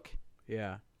book.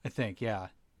 Yeah. I think, yeah.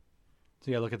 So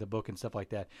you gotta look at the book and stuff like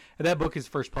that. And that book is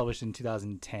first published in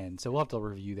 2010, so we'll have to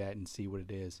review that and see what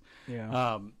it is.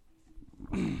 Yeah.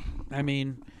 I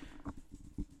mean,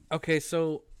 okay,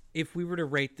 so if we were to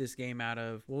rate this game out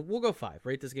of, we'll go 5.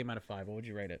 Rate this game out of 5. What would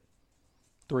you rate it?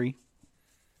 3.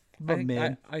 But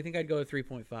I think I'd go with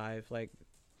 3.5. Like,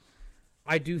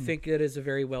 I do think it is a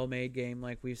very well-made game,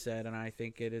 like we've said, and I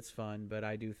think it is fun. But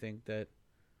I do think that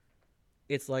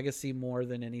its legacy, more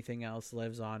than anything else,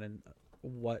 lives on in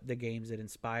what the games it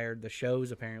inspired, the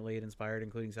shows apparently it inspired,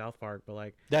 including South Park. But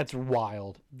like, that's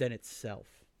wild. Than itself.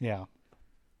 Yeah.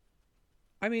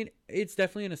 I mean, it's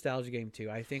definitely a nostalgia game too.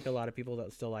 I think a lot of people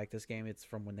that still like this game, it's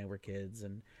from when they were kids.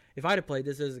 And if I'd have played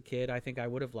this as a kid, I think I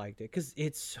would have liked it because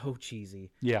it's so cheesy.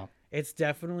 Yeah. It's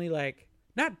definitely like,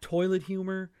 not toilet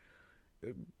humor,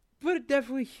 but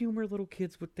definitely humor little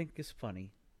kids would think is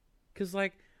funny. Because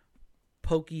like,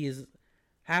 Pokey is,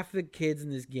 half the kids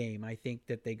in this game, I think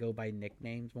that they go by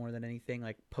nicknames more than anything,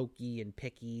 like Pokey and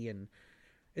Picky, and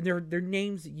they're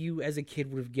names that you as a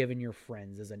kid would have given your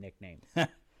friends as a nickname.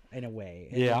 In a way.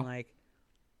 And yeah. Then, like,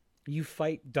 you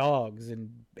fight dogs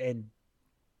and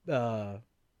they're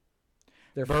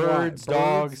birds,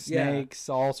 dogs, yeah. snakes,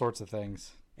 all sorts of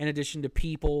things. In addition to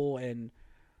people, and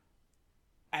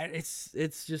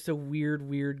it's just a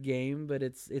weird game, but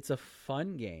it's a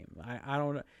fun game. I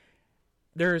don't know.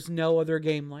 There's no other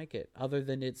game like it other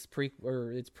than its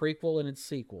prequel and its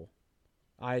sequel.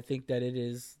 I think that it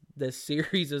is the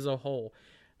series as a whole.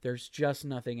 There's just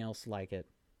nothing else like it.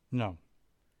 No.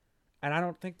 And I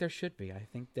don't think there should be. I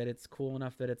think that it's cool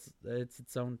enough that it's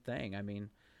its own thing. I mean,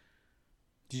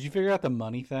 did you figure out the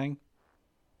money thing?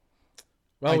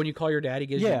 Well, when you call your dad, he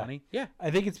gives you money. Yeah.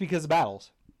 I think it's because of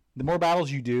battles. The more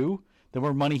battles you do, the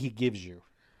more money he gives you.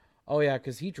 Oh yeah,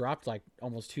 because he dropped like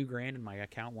almost $2,000 in my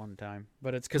account one time,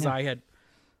 but it's because I had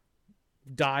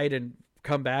died and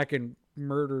come back and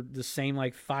murdered the same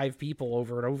like 5 people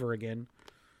over and over again.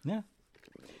 Yeah.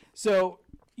 So,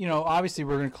 you know, obviously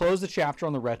we're going to close the chapter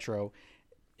on the retro,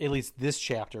 at least this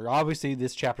chapter. Obviously,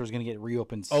 this chapter is going to get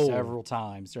reopened several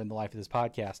times during the life of this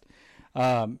podcast.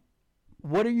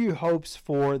 What are your hopes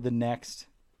for the next,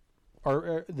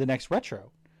 or the next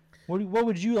retro? What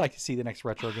would you like to see the next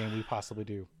retro game we possibly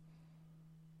do?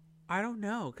 I don't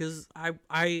know, because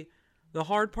the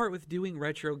hard part with doing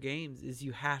retro games is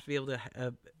you have to be able to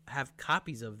have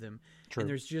copies of them. True. And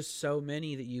there's just so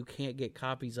many that you can't get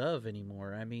copies of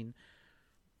anymore. I mean,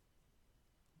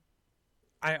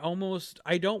 I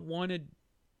don't want to.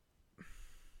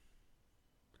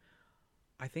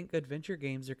 I think adventure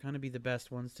games are going to be the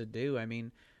best ones to do. I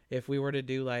mean, if we were to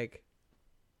do like,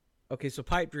 okay, so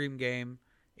Pipe Dream game,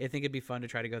 I think it'd be fun to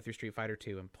try to go through Street Fighter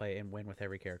 2 and play and win with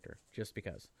every character, just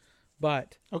because.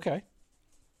 But okay,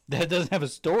 that doesn't have a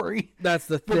story. That's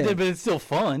the thing. But it's still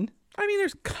fun. I mean,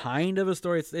 there's kind of a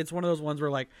story. It's one of those ones where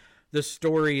like the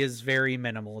story is very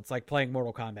minimal. It's like playing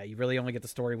Mortal Kombat. You really only get the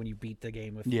story when you beat the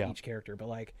game with each character. But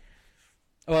like,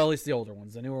 well, at least the older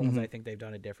ones. The newer ones, I think they've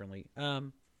done it differently. I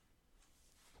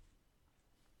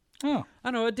don't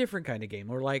know, a different kind of game.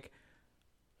 Or like,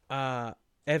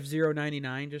 F-Zero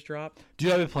 99 just dropped.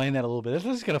 Dude, I've been playing that a little bit. This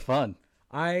was kind of fun.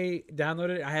 I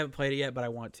downloaded it. I haven't played it yet, but I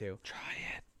want to. Try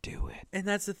it. do it. And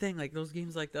that's the thing, like those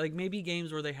games, like maybe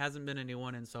games where there hasn't been a new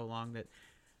one in so long that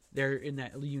they're in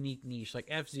that unique niche. Like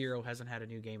F-Zero hasn't had a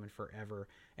new game in forever.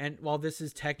 And while this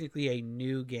is technically a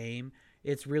new game,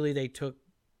 it's really they took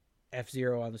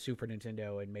F-Zero on the Super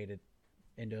Nintendo and made it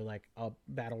into like a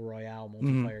battle royale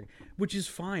multiplayer, which is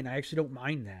fine. I actually don't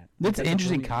mind that. That's an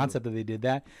interesting concept that they did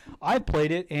that. I've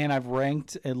played it and I've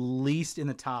ranked at least in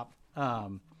the top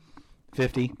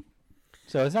 50.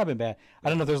 So it's not been bad. I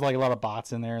don't know if there's like a lot of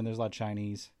bots in there and there's a lot of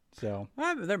Chinese. So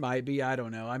there might be. I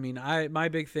don't know. I mean, my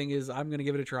big thing is I'm gonna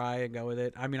give it a try and go with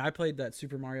it. I mean, I played that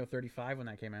Super Mario 35 when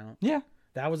that came out. Yeah,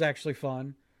 that was actually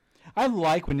fun. I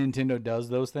like when Nintendo does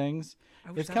those things.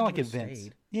 It's kind of like events.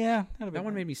 Yeah, that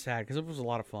one made me sad because it was a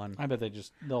lot of fun. I bet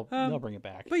they'll bring it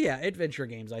back. But yeah, adventure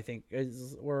games I think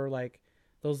were like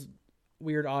those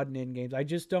weird odd and end games. I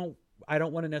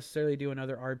don't want to necessarily do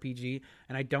another RPG,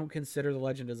 and I don't consider The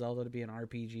Legend of Zelda to be an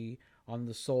RPG on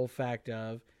the sole fact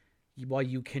of, while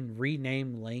you can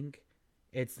rename Link,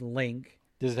 it's Link.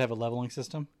 Does it have a leveling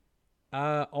system?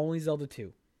 Only Zelda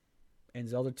 2. And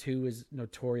Zelda 2 is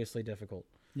notoriously difficult.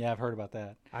 Yeah, I've heard about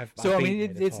that.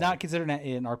 It's not considered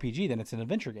an RPG, then it's an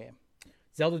adventure game.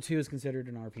 Zelda 2 is considered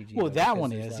an RPG. Well, that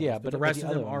one is, yeah. But the rest of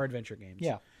them are adventure games.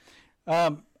 Yeah.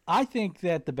 I think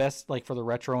that the best, like for the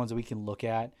retro ones that we can look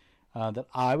at, that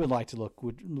I would like to look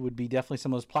would be definitely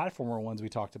some of those platformer ones we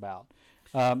talked about.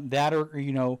 That or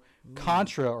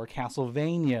Contra or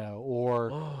Castlevania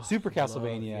or Super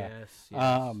Castlevania.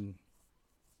 Yes.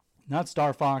 Not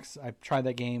Star Fox. I tried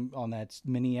that game on that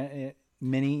mini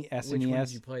SNES. Which one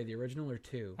did you play? The original or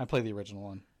 2? I played the original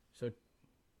one. So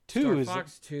 2 Star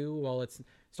Fox 2. Well,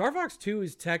 Star Fox 2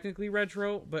 is technically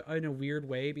retro, but in a weird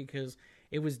way because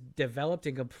it was developed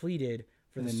and completed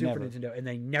for the Super Nintendo, and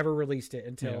they never released it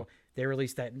until they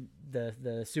released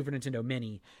the Super Nintendo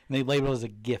Mini. And they labeled it as a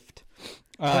gift.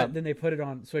 But then they put it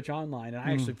on Switch Online, and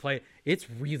I actually play it. It's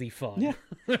really fun. Yeah.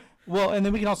 Well, and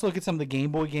then we can also look at some of the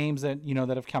Game Boy games that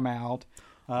that have come out,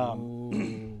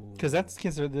 because that's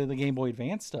considered the Game Boy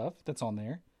Advance stuff that's on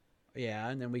there. Yeah,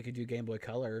 and then we could do Game Boy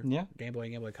Color. Yeah, Game Boy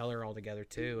and Game Boy Color all together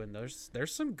too, and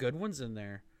there's some good ones in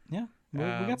there. Yeah, we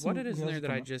got some. What it is in there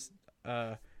that I just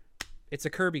it's a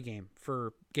Kirby game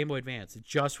for Game Boy Advance. It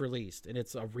just released, and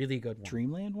it's a really good one.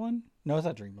 Dreamland one? No, it's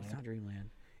not Dreamland. It's not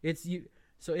Dreamland.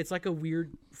 So it's like a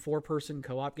weird 4-person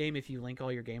co-op game if you link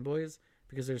all your Game Boys,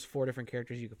 because there's 4 different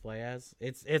characters you could play as.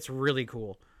 It's really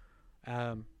cool.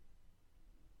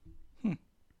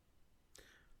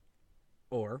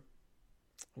 Or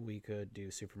we could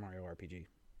do Super Mario RPG.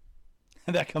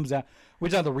 That comes out.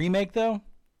 Which on the remake though?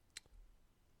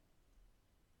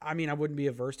 I mean, I wouldn't be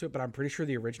averse to it, but I'm pretty sure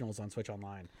the original is on Switch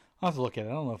Online. I'll have to look at it.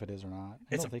 I don't know if it is or not.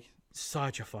 It's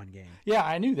such a fun game. Yeah,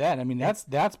 I knew that. I mean,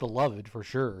 that's beloved for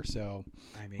sure. So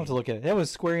I'll have to look at it. That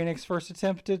was Square Enix's first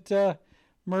attempt at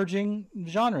merging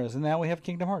genres, and now we have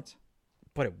Kingdom Hearts.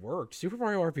 But it worked. Super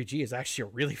Mario RPG is actually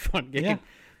a really fun game. Yeah.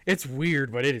 It's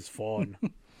weird, but it is fun.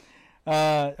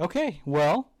 Okay,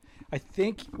 well, I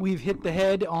think we've hit the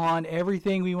head on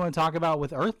everything we want to talk about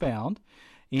with Earthbound.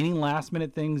 Any last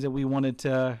minute things that we wanted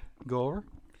to go over?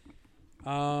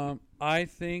 I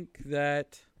think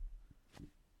this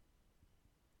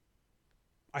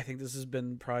has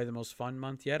been probably the most fun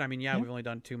month yet. I mean, we've only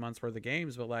done 2 months worth of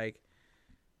games, but like,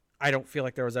 I don't feel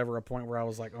like there was ever a point where I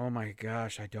was like, oh my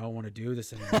gosh, I don't want to do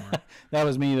this anymore. That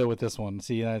was me though with this one.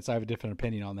 See, I have a different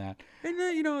opinion on that. And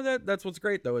that's what's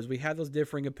great though, is we have those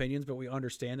differing opinions, but we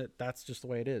understand that that's just the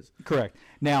way it is. Correct.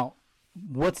 Now,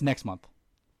 what's next month?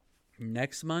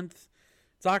 Next month,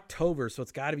 it's October, so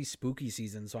it's got to be spooky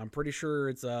season. So I'm pretty sure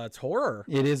it's horror.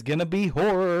 It is gonna be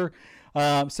horror.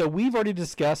 So we've already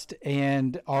discussed,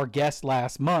 and our guest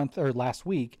last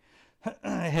week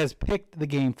has picked the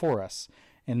game for us,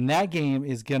 and that game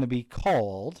is gonna be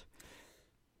called.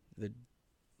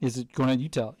 Is it going to? You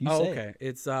tell. You say. Okay.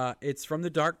 It's from the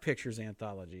Dark Pictures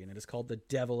anthology, and it is called The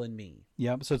Devil in Me.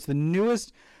 Yep. So it's the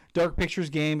newest Dark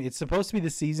Pictures game. It's supposed to be the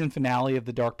season finale of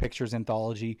the Dark Pictures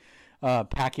anthology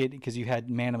packet, because you had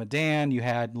Man of Medan, you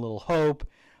had Little Hope,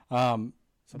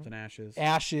 something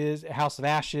Ashes, House of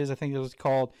Ashes, I think it was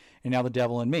called, and now The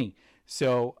Devil in Me.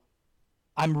 So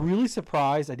I'm really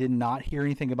surprised I did not hear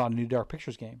anything about a new Dark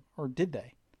Pictures game, or did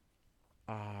they?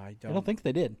 I don't think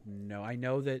they did. No, I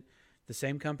know that the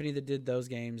same company that did those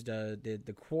games did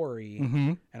The Quarry,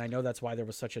 and I know that's why there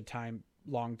was such a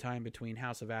long time between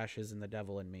House of Ashes and The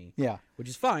Devil in Me. Yeah. Which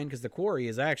is fine, because The Quarry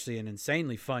is actually an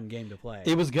insanely fun game to play.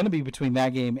 It was going to be between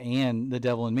that game and The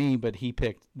Devil in Me, but he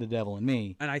picked The Devil in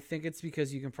Me. And I think it's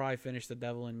because you can probably finish The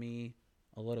Devil in Me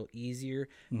a little easier.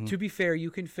 Mm-hmm. To be fair,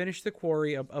 you can finish the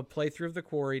quarry, a playthrough of the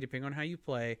quarry, depending on how you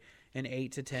play, in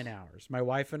 8 to 10 hours. My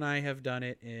wife and I have done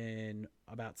it in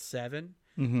about 7.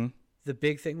 Mm-hmm. The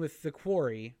big thing with the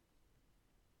quarry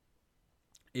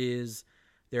is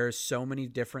there are so many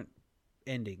different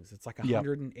endings. It's like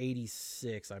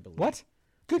 186, I believe. What?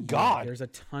 Good God. There's a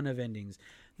ton of endings.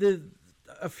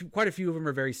 Quite a few of them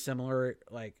are very similar,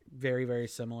 like very, very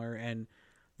similar. And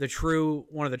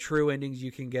one of the true endings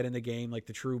you can get in the game, like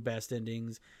the true best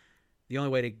endings, the only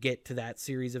way to get to that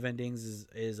series of endings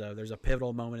is there's a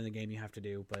pivotal moment in the game you have to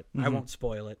do, but I won't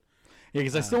spoil it. Yeah,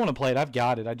 because I still want to play it. I've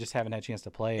got it. I just haven't had a chance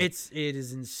to play it. It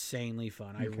is insanely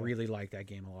fun. Okay. I really like that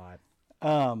game a lot.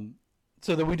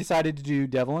 So then we decided to do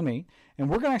Devil and Me, and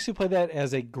we're going to actually play that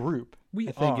as a group.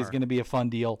 I think is going to be a fun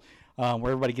deal,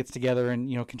 where everybody gets together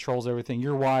and controls everything.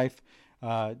 Your wife,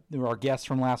 our guests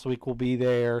from last week will be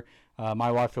there.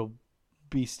 My wife will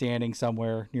be standing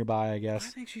somewhere nearby, I guess. I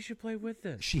think she should play with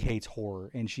this. She hates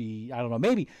horror, and I don't know,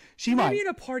 maybe she might. Maybe in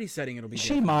a party setting it'll be She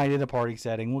different. might in a party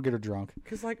setting. We'll get her drunk.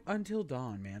 Because, like, Until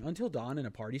Dawn, man. Until Dawn in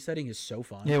a party setting is so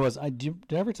fun. Yeah, it was. Did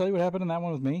I ever tell you what happened in that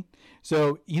one with me?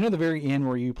 So, the very end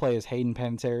where you play as Hayden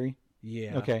Panettiere?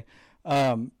 Yeah. Okay.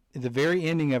 The very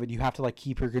ending of it, you have to, like,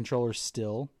 keep your controller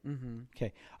still. Mm-hmm.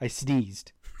 Okay. I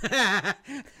sneezed.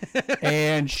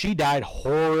 And she died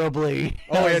horribly.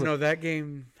 Oh, yeah, no, that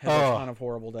game has a ton of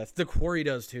horrible deaths. The Quarry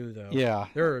does too, though. Yeah.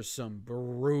 There are some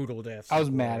brutal deaths. I was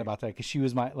mad about that because she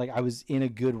was I was in a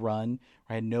good run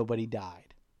where I had nobody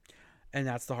died. And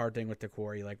that's the hard thing with the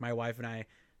Quarry. Like, my wife and I,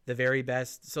 the very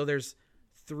best. So there's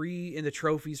 3 in the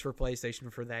trophies for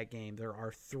PlayStation for that game. There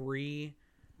are 3.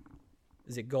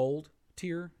 Is it gold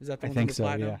tier? Is that the one? I think so,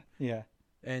 platinum? yeah.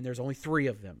 And there's only 3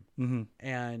 of them. Mm-hmm.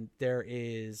 And there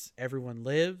is everyone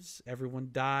lives, everyone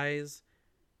dies,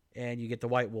 and you get the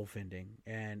White Wolf ending.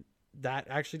 And that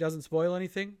actually doesn't spoil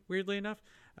anything, weirdly enough.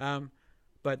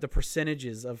 But the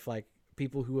percentages of, like,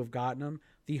 people who have gotten them,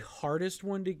 the hardest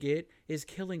one to get is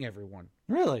killing everyone.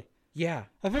 Really? Yeah.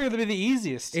 I figured that'd be the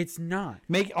easiest. It's not.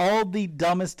 Make all the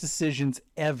dumbest decisions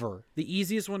ever. The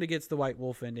easiest one to get is the White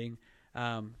Wolf ending.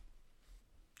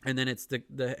 And then it's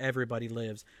the everybody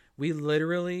lives.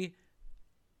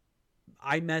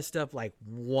 I messed up like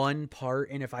one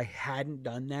part, and if I hadn't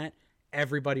done that,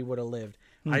 everybody would have lived.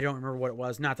 I don't remember what it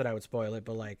was. Not that I would spoil it,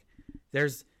 but like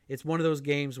it's one of those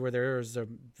games where there's a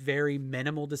very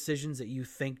minimal decisions that you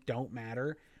think don't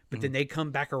matter, but then they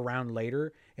come back around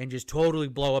later and just totally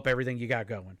blow up everything you got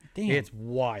going. Damn. It's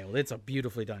wild. It's a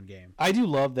beautifully done game. I do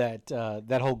love that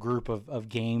that whole group of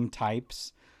game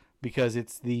types because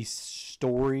it's the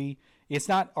story. It's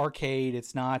not arcade.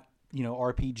 It's not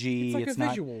RPG. It's like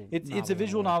visual. It's a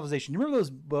visual novelization. You remember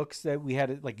those books that we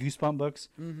had, like Goosebump books,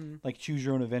 like Choose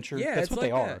Your Own Adventure? Yeah, that's what like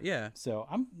they are. that, yeah. So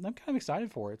I'm kind of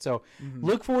excited for it. So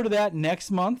look forward to that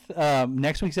next month.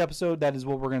 Next week's episode. That is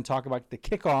what we're going to talk about, the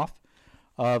kickoff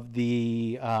of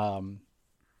the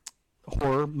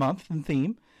horror month and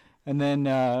theme. And then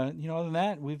other than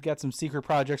that, we've got some secret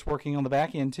projects working on the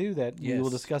back end too that we will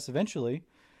discuss eventually.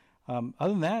 Other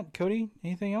than that, Cody,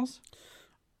 anything else?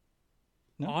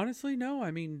 No? Honestly, no.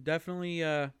 I mean, definitely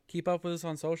keep up with us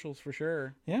on socials for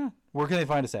sure. Yeah. Where can they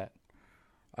find us at?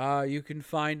 You can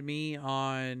find me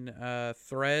on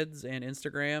Threads and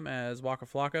Instagram as Waka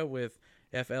Flocka with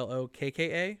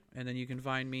FLOKKA. And then you can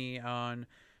find me on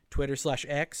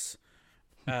Twitter/X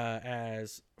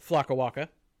as Flocka Waka.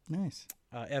 Nice.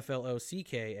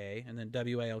 FLOCKA. And then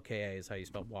WALKA is how you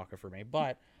spell Waka for me.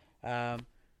 But...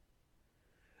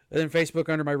 and then Facebook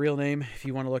under my real name, if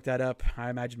you want to look that up. I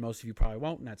imagine most of you probably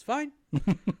won't, and that's fine.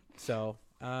 So,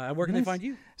 where can they find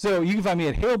you? So you can find me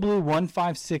at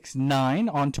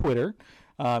HaleBlue1569 on Twitter.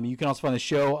 You can also find the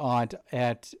show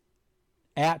at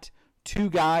Two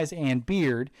Guys and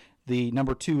Beard. The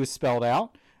number 2 is spelled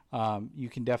out. You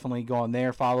can definitely go on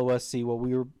there, follow us, see what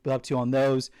we were up to on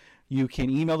those. You can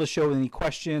email the show with any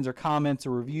questions or comments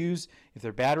or reviews. If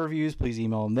they're bad reviews, please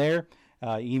email them there.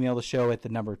 Email the show at the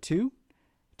number 2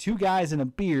 guys and a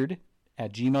beard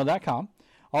at gmail.com.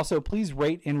 Also, please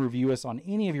rate and review us on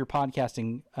any of your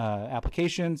podcasting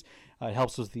applications. It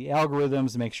helps with the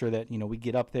algorithms to make sure that we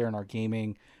get up there in our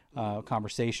gaming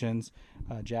conversations.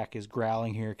 Jack is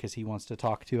growling here because he wants to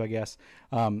talk too, I guess.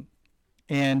 All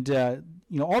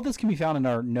this can be found in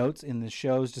our notes in the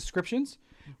show's descriptions.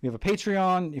 We have a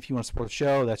Patreon. If you want to support the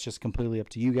show, that's just completely up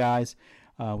to you guys.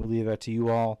 We leave that to you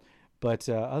all. But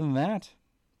other than that,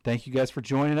 thank you guys for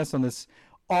joining us on this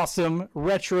awesome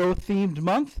retro themed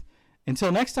month.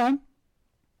 Until next time.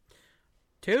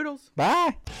 Toodles.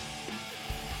 Bye.